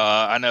there.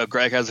 I know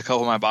Greg has a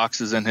couple of my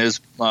boxes in his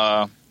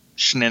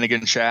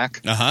shenanigan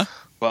shack.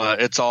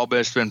 But it's all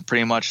been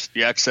pretty much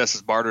the excess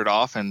is bartered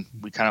off, and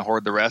we kind of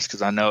hoard the rest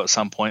because I know at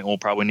some point we'll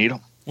probably need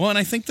them. Well, and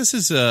I think this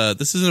is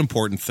an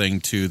important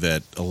thing too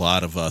that a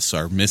lot of us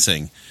are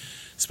missing,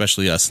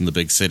 especially us in the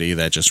big city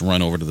that just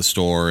run over to the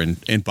store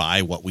and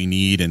buy what we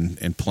need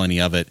and plenty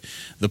of it.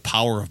 The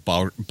power of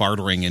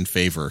bartering in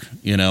favor,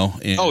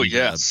 and, oh,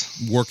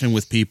 yes. Working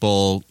with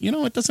people,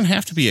 it doesn't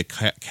have to be a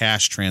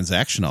cash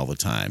transaction all the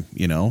time,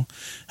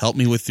 Help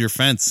me with your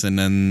fence, and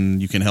then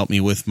you can help me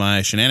with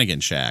my shenanigan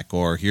shack,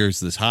 or here's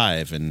this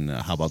hive, and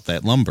how about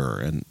that lumber?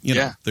 And,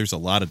 there's a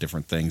lot of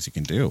different things you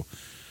can do.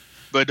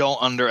 But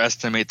don't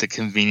underestimate the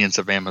convenience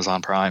of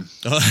Amazon Prime.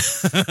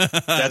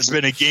 That's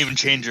been a game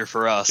changer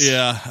for us.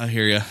 Yeah, I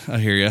hear you.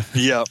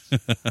 Yep.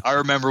 I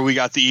remember we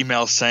got the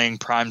email saying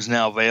Prime's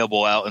now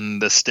available out in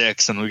the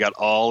sticks, and we got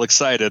all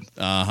excited.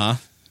 Uh-huh.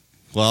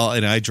 Well,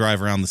 and I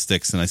drive around the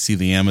sticks, and I see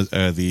the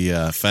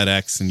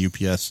FedEx and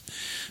UPS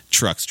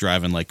trucks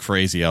driving like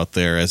crazy out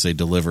there as they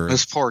deliver.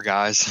 Those poor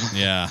guys.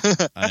 Yeah,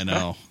 I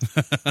know.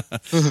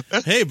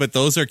 Hey, but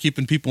those are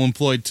keeping people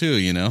employed too,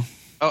 you know?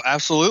 Oh,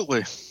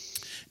 absolutely.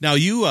 Now,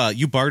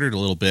 you bartered a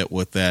little bit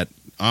with that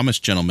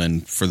Amish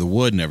gentleman for the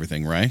wood and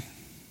everything, right?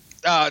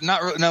 Not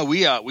really. No,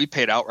 we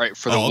paid outright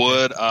for the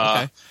wood.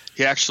 Okay.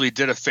 He actually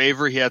did a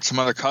favor. He had some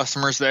other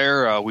customers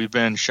there. We've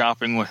been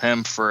shopping with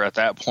him for, at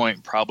that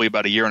point, probably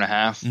about a year and a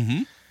half.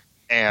 Mm-hmm.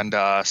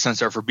 And since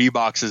they're for B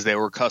boxes, they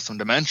were custom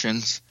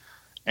dimensions.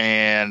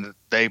 And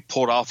they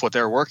pulled off what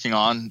they were working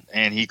on.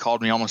 And he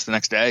called me almost the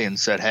next day and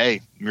said,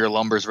 "Hey, your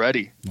lumber's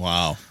ready."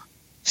 Wow.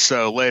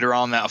 So later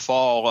on that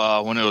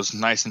fall, when it was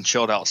nice and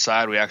chilled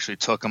outside, we actually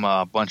took him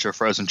a bunch of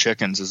frozen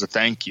chickens as a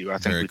thank you. I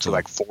think we took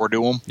like 4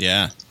 to them.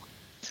 Yeah.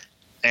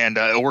 And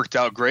it worked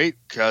out great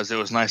because it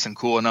was nice and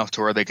cool enough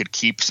to where they could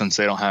keep since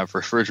they don't have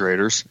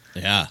refrigerators.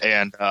 Yeah.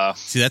 And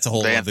see, that's a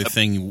whole other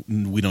thing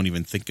we don't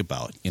even think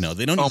about. You know,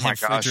 they don't even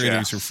have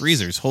refrigerators or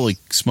freezers. Holy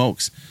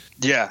smokes.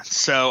 Yeah.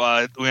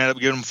 So we ended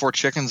up giving them 4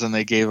 chickens, and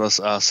they gave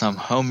us some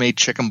homemade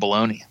chicken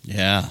bologna.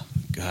 Yeah.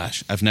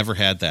 Gosh, I've never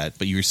had that,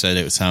 but you said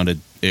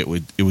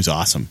it was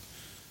awesome.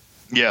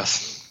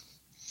 Yes.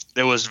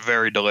 It was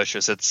very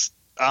delicious. I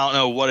don't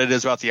know what it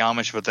is about the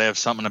Amish, but they have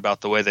something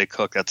about the way they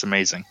cook that's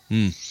amazing.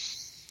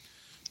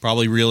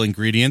 Probably real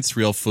ingredients,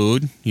 real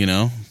food, you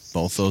know,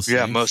 both those things.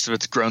 Yeah, most of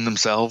it's grown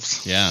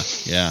themselves. Yeah.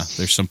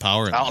 There's some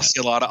power in that. I don't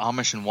see a lot of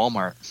Amish in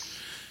Walmart.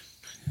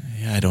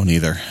 Yeah, I don't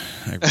either.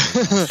 I really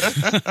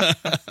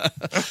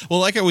don't.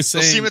 Well, like I was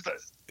saying,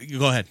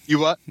 go ahead. You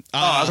what?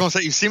 I was going to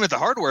say you see him at the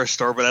hardware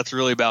store, but that's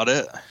really about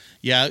it.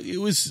 Yeah, it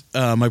was.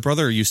 My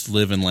brother used to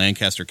live in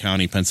Lancaster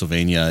County,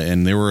 Pennsylvania,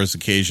 and there was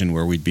occasion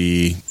where we'd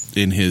be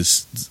sitting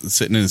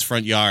in his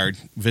front yard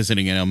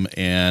visiting him,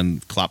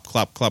 and clop,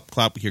 clop, clop,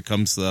 clop. Here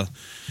comes the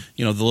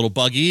little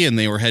buggy, and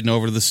they were heading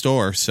over to the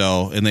store.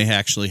 So, and they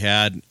actually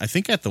had, I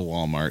think, at the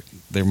Walmart,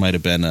 there might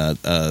have been a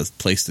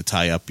place to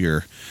tie up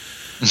your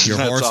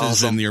horses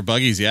awesome. and your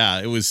buggies. Yeah,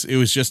 it was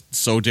just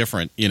so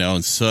different, you know,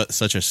 and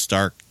such a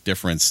stark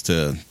difference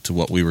to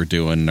what we were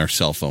doing, our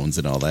cell phones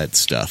and all that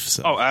stuff.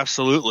 So. Oh,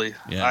 absolutely.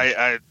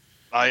 Yeah.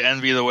 I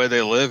envy the way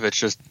they live. It's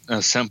just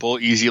a simple,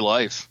 easy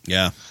life.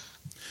 Yeah.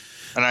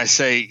 And I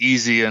say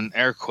easy in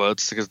air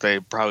quotes because they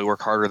probably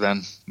work harder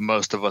than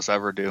most of us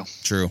ever do.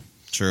 True.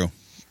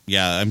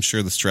 Yeah, I'm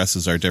sure the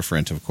stresses are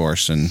different, of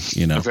course, and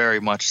you know, very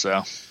much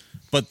so.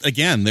 But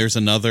again, there's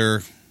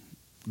another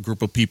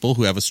group of people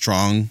who have a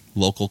strong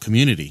local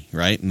community,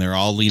 right? And they're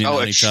all leaning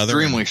on each other.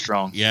 Extremely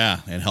strong.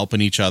 Yeah, and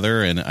helping each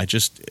other. And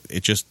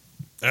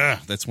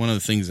that's one of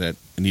the things that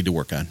I need to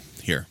work on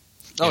here.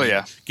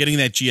 Getting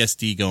that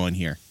GSD going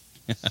here.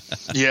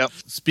 Yep.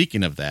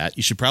 Speaking of that,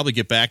 you should probably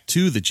get back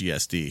to the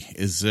GSD.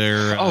 Is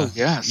there?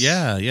 Yes.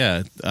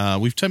 Yeah.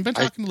 We've been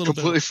talking a little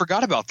bit. Completely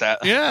forgot about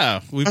that.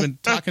 Yeah, we've been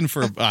talking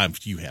for.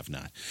 You have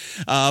not.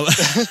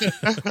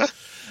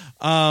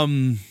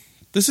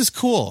 This is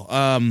cool.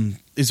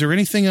 Is there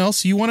anything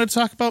else you wanted to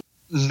talk about?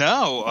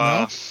 No.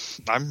 I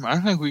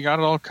think we got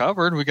it all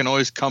covered. We can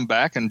always come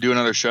back and do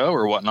another show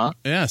or whatnot.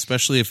 Yeah,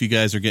 especially if you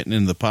guys are getting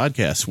into the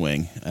podcast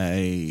swing.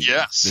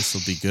 Yes. This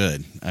will be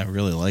good. I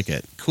really like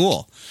it.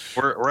 Cool.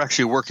 We're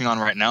actually working on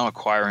right now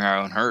acquiring our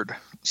own herd.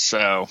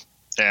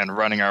 And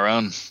running our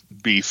own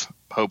beef,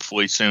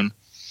 hopefully soon.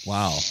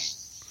 Wow.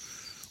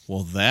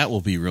 Well, that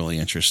will be really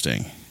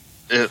interesting.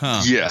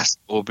 Yes,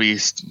 it will be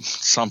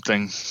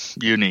something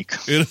unique.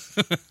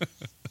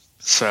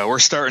 So we're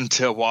starting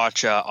to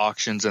watch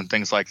auctions and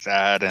things like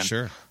that,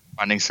 and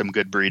finding some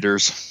good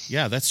breeders.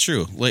 Yeah, that's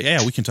true. Well,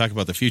 yeah, we can talk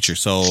about the future.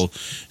 So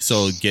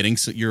getting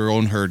your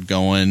own herd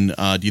going.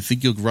 Do you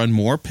think you'll run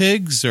more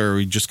pigs, or are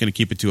you just going to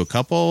keep it to a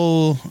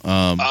couple?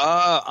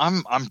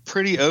 I'm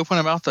pretty open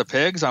about the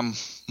pigs. I'm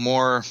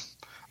more.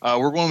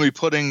 We're going to be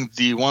putting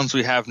the ones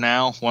we have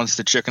now. Once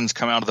the chickens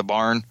come out of the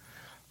barn,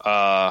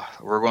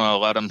 we're going to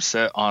let them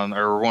sit on,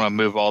 or we're going to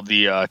move all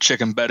the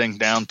chicken bedding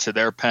down to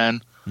their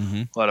pen.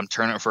 Mm-hmm. Let them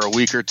turn it for a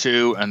week or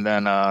two, and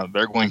then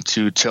they're going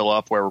to till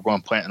up where we're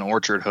going to plant an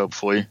orchard,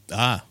 hopefully.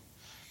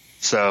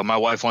 So my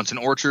wife wants an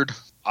orchard.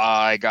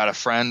 I got a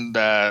friend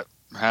that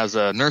has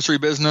a nursery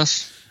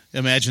business.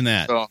 Imagine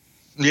that. So,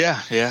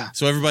 yeah.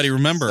 So everybody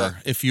remember,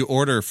 if you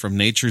order from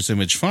Nature's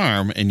Image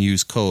Farm and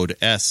use code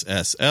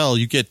SSL,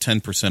 you get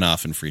 10%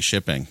 off and free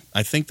shipping.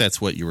 I think that's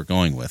what you were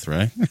going with,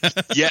 right?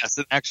 Yes.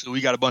 And actually,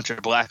 we got a bunch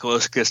of black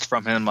locust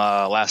from him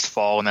last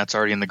fall, and that's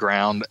already in the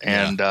ground.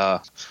 And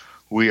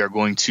we are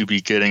going to be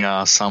getting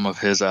some of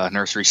his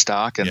nursery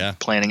stock and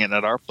planting it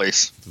at our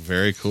place.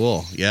 Very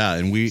cool. Yeah,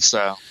 and we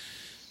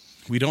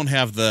don't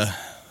have the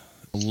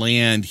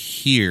land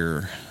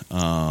here,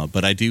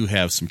 but I do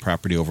have some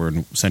property over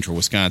in central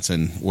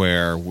Wisconsin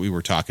where we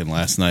were talking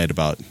last night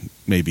about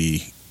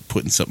maybe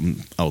putting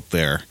something out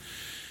there.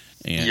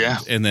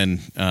 And then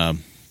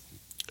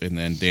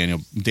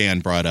Dan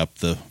brought up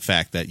the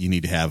fact that you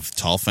need to have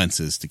tall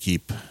fences to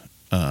keep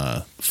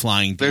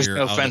flying deer. There's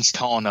no fence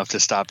tall enough to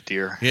stop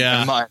deer,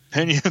 in my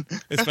opinion.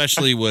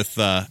 Especially with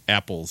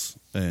apples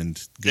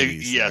and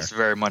goodies. Yes,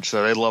 very much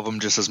so. They love them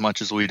just as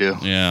much as we do.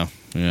 Yeah.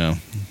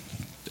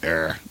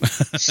 Well,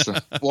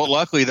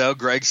 luckily, though,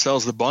 Greg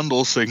sells the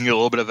bundles, so you can get a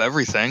little bit of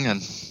everything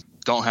and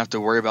don't have to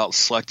worry about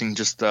selecting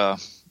just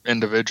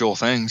individual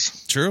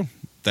things. True.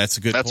 That's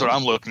a good That's point. what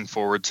I'm looking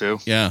forward to.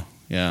 Yeah.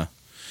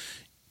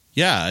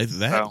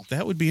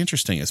 That would be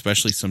interesting,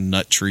 especially some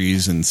nut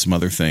trees and some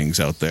other things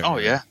out there. Oh,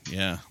 yeah.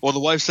 Yeah. Well, the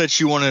wife said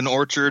she wanted an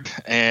orchard,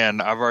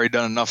 and I've already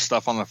done enough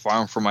stuff on the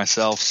farm for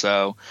myself,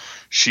 so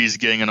she's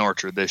getting an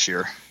orchard this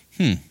year.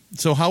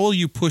 So how will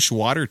you push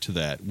water to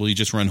that? Will you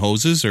just run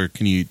hoses, or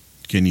can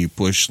you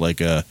push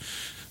like a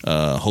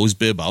hose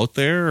bib out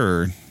there,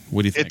 or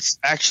what do you think? It's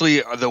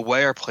actually the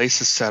way our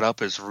place is set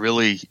up is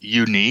really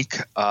unique.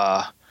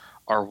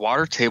 Our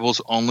water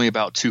table's only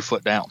about 2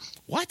 foot down.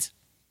 What?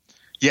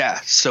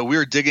 Yeah, so we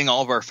were digging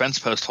all of our fence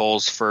post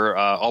holes for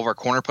all of our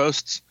corner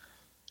posts,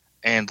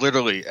 and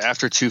literally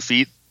after 2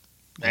 feet,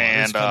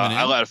 and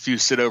I let a few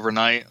sit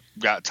overnight,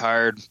 got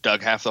tired,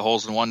 dug half the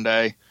holes in one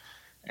day,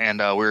 and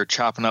we were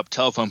chopping up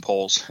telephone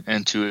poles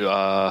into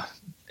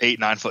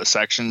 8-9 foot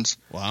sections.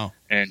 Wow.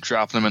 And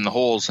dropping them in the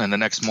holes, and the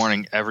next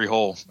morning every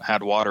hole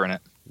had water in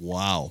it.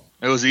 Wow.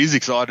 It was easy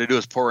because all I had to do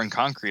was pour in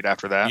concrete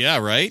after that. Yeah,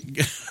 right?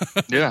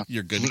 Yeah.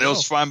 You're good to It go.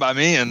 was fine by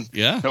me, and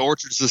the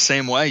orchard's the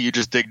same way. You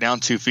just dig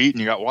down 2 feet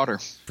and you got water.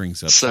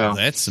 Brings up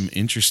that's some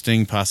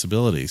interesting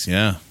possibilities,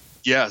 yeah.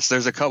 Yes,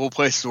 there's a couple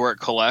places where it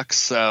collects,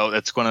 so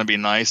it's going to be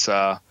nice.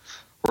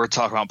 We're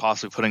talking about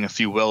possibly putting a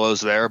few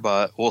willows there,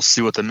 but we'll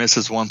see what the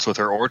missus wants with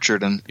her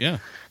orchard, and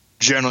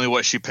generally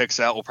what she picks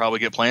out will probably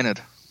get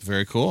planted.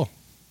 Very cool.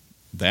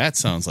 That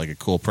sounds like a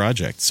cool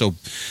project. So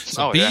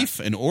beef,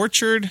 an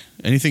orchard,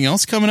 anything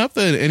else coming up?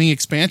 Any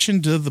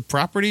expansion to the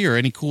property or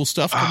any cool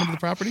stuff coming to the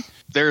property?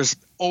 There's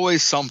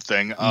always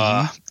something.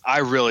 I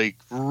really,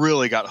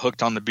 really got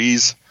hooked on the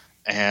bees,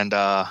 and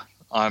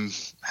I'm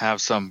have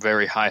some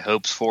very high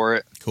hopes for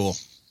it. Cool.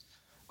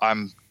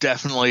 I'm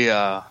definitely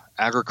a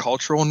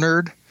agricultural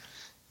nerd,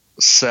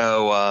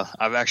 so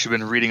I've actually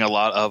been reading a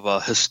lot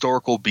of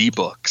historical bee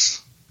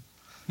books.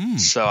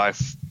 So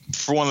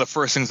for one of the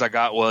first things I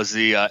got was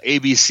the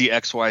ABC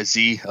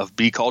XYZ of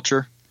bee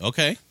culture.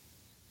 Okay.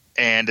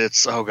 And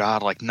it's,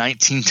 like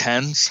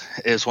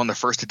 1910s is when the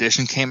first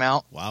edition came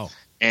out. Wow.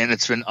 And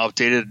it's been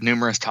updated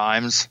numerous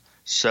times.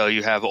 So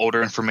you have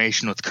older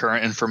information with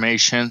current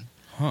information.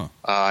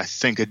 I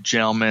think a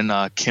gentleman,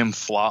 Kim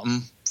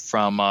Flottam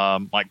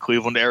from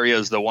Cleveland area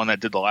is the one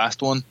that did the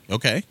last one.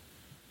 Okay.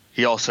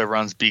 He also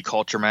runs Bee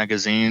Culture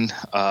magazine.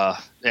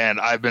 And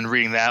I've been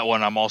reading that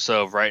one. I'm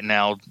also right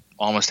now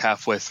almost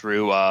halfway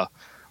through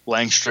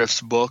Langstriff's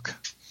book.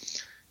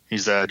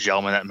 He's a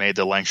gentleman that made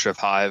the Langstriff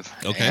Hive.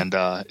 Okay. And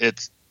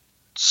it's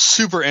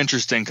super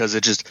interesting because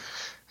it just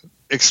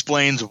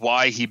explains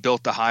why he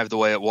built the hive the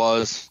way it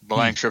was. The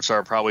Langstriffs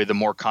are probably the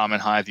more common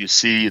hive you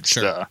see. It's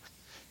the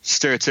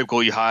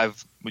stereotypical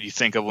hive what you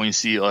think of when you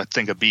see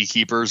think of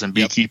beekeepers and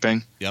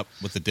beekeeping. Yep,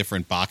 with the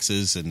different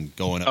boxes and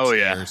going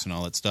upstairs and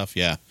all that stuff.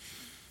 Yeah.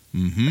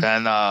 Mm-hmm.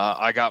 And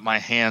I got my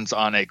hands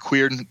on a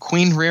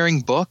queen rearing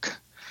book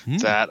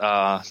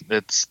that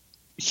it's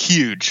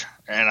huge,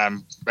 and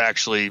I'm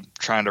actually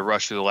trying to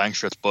rush through the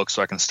Langstriff book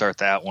so I can start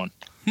that one.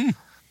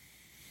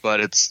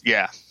 But it's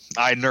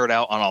I nerd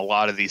out on a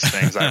lot of these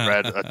things. I've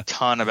read a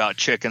ton about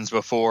chickens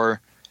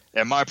before,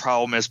 and my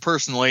problem is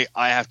personally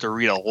I have to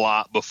read a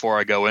lot before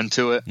I go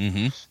into it,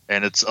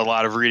 and it's a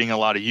lot of reading, a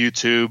lot of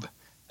YouTube,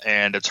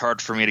 and it's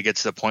hard for me to get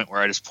to the point where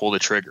I just pull the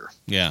trigger.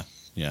 Yeah.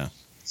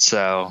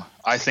 So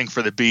I think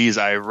for the bees,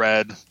 I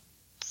read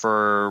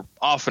for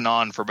off and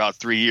on for about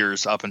 3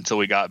 years up until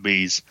we got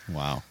bees.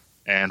 Wow.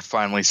 And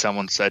finally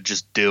someone said,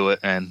 just do it.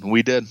 And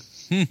we did.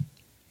 And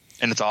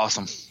it's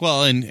awesome.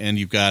 Well, and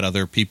you've got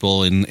other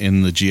people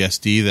in the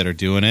GSD that are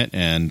doing it.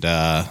 And,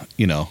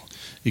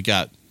 you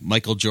got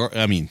Michael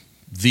Jordan.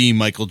 The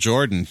Michael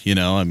Jordan,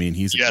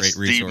 he's a great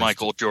resource. The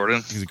Michael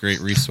Jordan. He's a great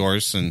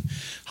resource and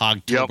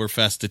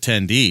Hogtoberfest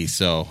attendee.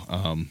 So,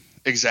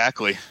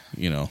 exactly.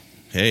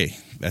 Hey,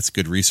 that's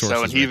good resources.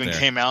 So, and he even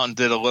came out and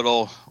did a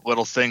little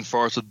thing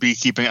for us with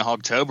beekeeping at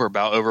Hogtober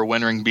about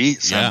overwintering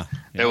bees. Yeah.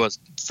 It was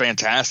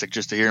fantastic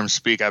just to hear him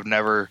speak.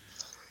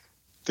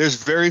 There's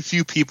very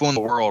few people in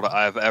the world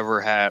I've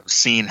ever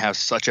seen have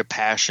such a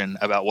passion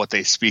about what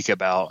they speak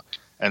about,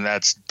 and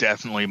that's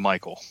definitely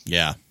Michael.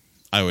 Yeah,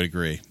 I would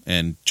agree.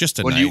 And just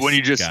a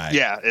nice guy.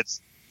 Yeah,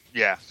 it's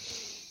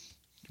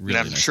really and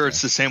I'm sure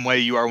it's the same way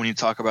you are when you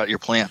talk about your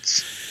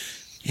plants.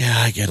 Yeah,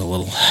 I get a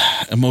little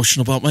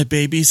emotional about my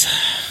babies.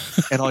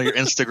 And all your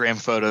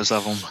Instagram photos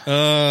of them.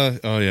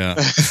 Oh, yeah.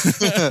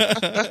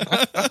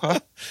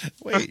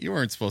 Wait, you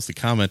weren't supposed to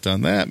comment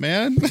on that,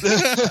 man.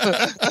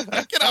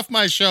 Get off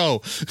my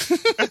show. Well,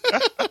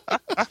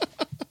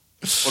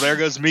 there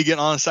goes me getting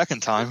on a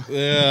second time.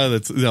 Yeah,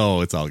 it's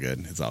all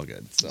good. It's all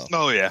good. So.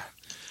 Oh, yeah.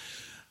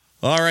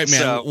 All right, man.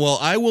 So, well,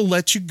 I will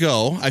let you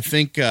go. I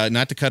think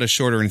not to cut us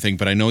short or anything,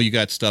 but I know you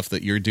got stuff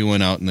that you're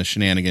doing out in the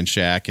Shenanigan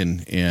Shack,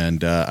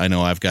 and I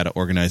know I've got to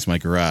organize my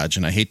garage,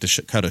 and I hate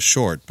to cut us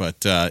short,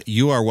 but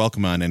you are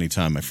welcome on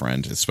anytime, my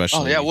friend.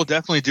 Especially, oh yeah, we'll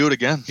definitely do it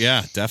again.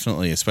 Yeah,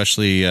 definitely,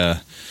 especially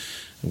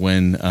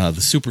when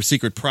the super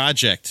secret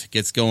project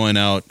gets going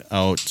out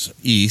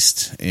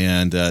east.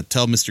 And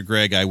tell Mr.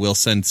 Greg I will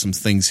send some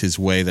things his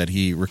way that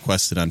he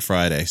requested on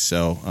Friday.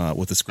 So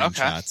with the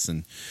screenshots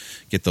and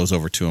get those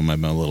over to him.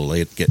 I'm a little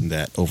late getting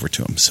that over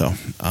to him. So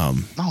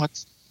no,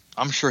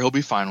 I'm sure he'll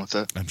be fine with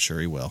it. I'm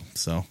sure he will.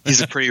 So he's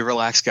a pretty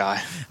relaxed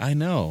guy. I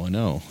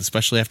know,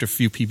 especially after a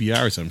few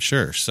PBRs, I'm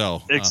sure.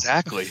 So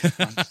exactly.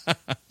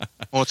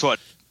 Well, it's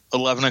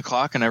 11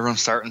 o'clock and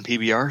everyone's starting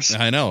PBRs.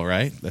 I know,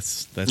 right?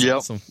 That's yep.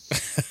 Awesome.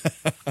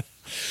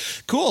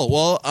 Cool.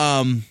 Well,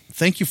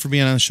 thank you for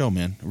being on the show,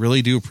 man.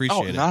 Really do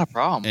appreciate it. Not a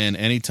problem. And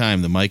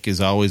anytime, the mic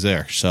is always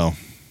there. So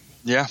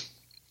yeah.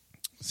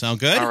 Sound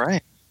good? All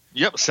right.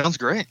 Yep, sounds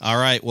great. All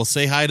right. Well,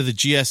 say hi to the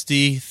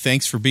GSD.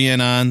 Thanks for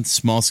being on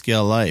Small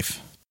Scale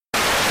Life.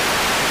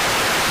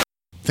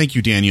 Thank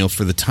you, Daniel,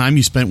 for the time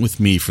you spent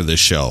with me for this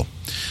show.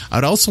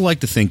 I'd also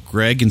like to thank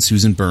Greg and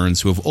Susan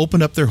Burns, who have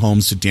opened up their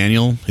homes to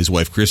Daniel, his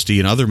wife Christy,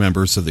 and other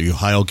members of the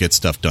Ohio Get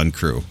Stuff Done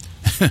crew.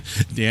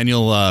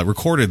 Daniel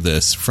recorded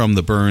this from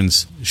the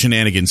Burns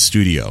Shenanigans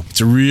studio. It's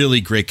a really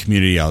great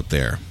community out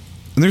there.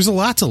 And there's a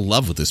lot to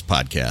love with this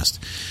podcast.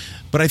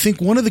 But I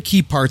think one of the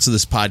key parts of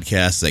this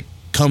podcast that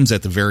comes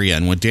at the very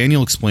end when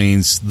Daniel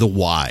explains the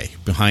why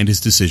behind his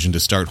decision to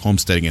start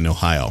homesteading in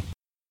Ohio.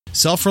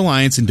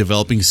 Self-reliance and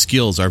developing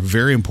skills are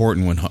very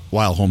important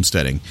while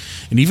homesteading,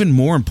 and even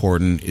more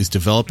important is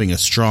developing a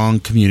strong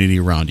community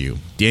around you.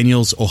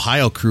 Daniel's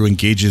Ohio crew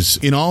engages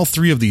in all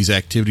three of these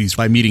activities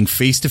by meeting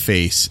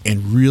face-to-face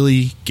and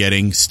really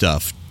getting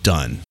stuff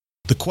done.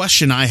 The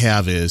question I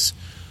have is,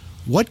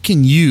 what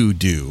can you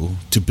do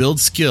to build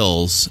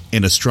skills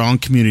and a strong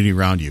community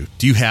around you?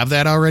 Do you have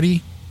that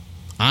already?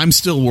 I'm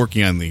still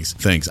working on these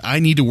things. I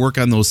need to work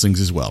on those things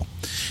as well.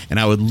 And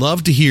I would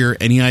love to hear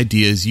any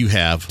ideas you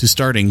have to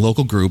starting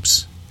local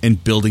groups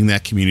and building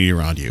that community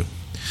around you.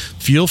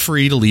 Feel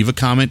free to leave a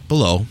comment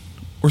below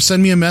or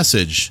send me a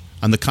message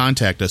on the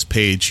Contact Us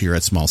page here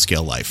at Small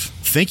Scale Life.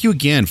 Thank you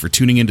again for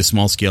tuning into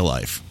Small Scale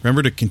Life.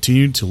 Remember to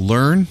continue to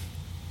learn,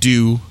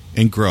 do,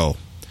 and grow.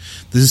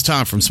 This is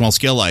Tom from Small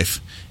Scale Life,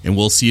 and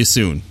we'll see you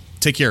soon.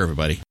 Take care,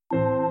 everybody.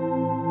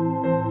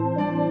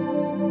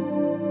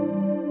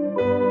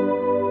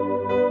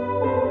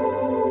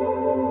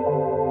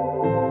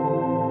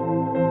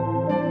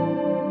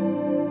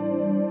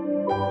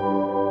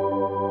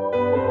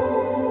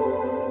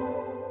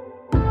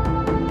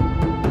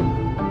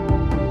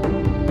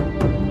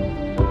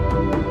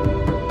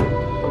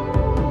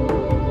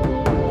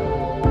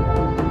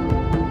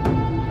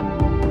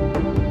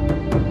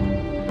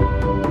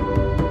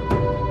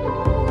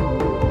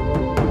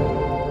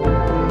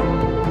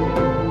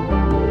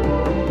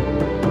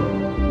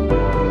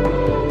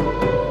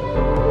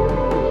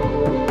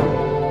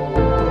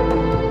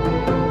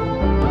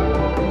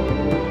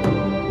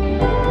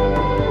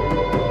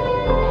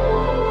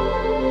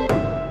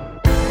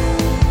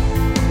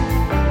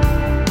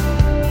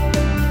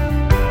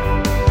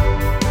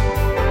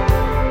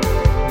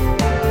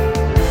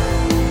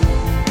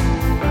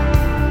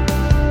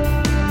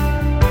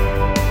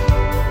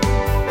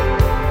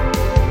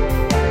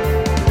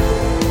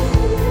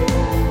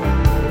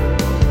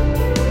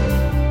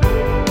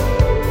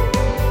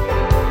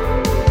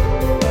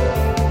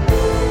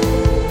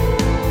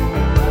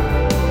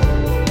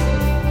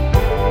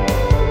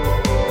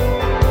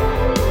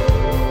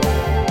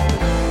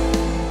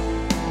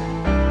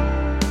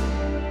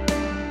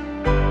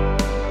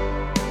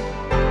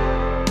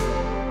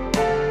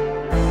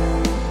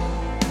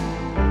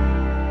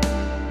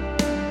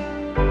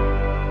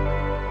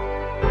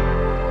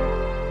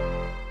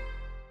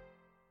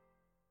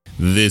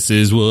 This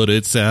is what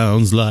it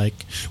sounds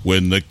like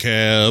when the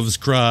calves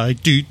cry.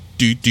 Doot,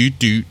 doot, doot,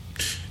 doot.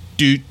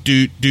 Doot,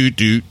 doot, doot,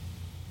 doot.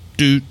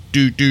 Doot,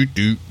 doot, doot,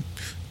 doot.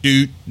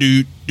 Doot,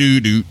 doot,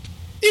 doot, doot.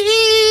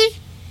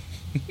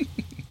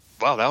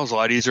 Wow, that was a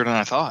lot easier than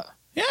I thought.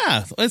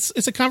 Yeah,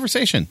 it's a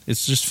conversation.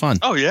 It's just fun.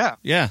 Oh, yeah.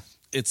 Yeah.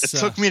 It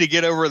took me to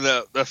get over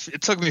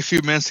it took me a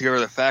few minutes to get over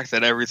the fact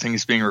that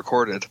everything's being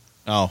recorded.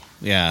 Oh,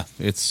 yeah.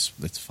 It's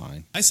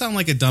fine. I sound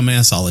like a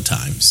dumbass all the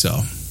time,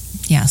 so.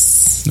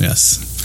 Yes.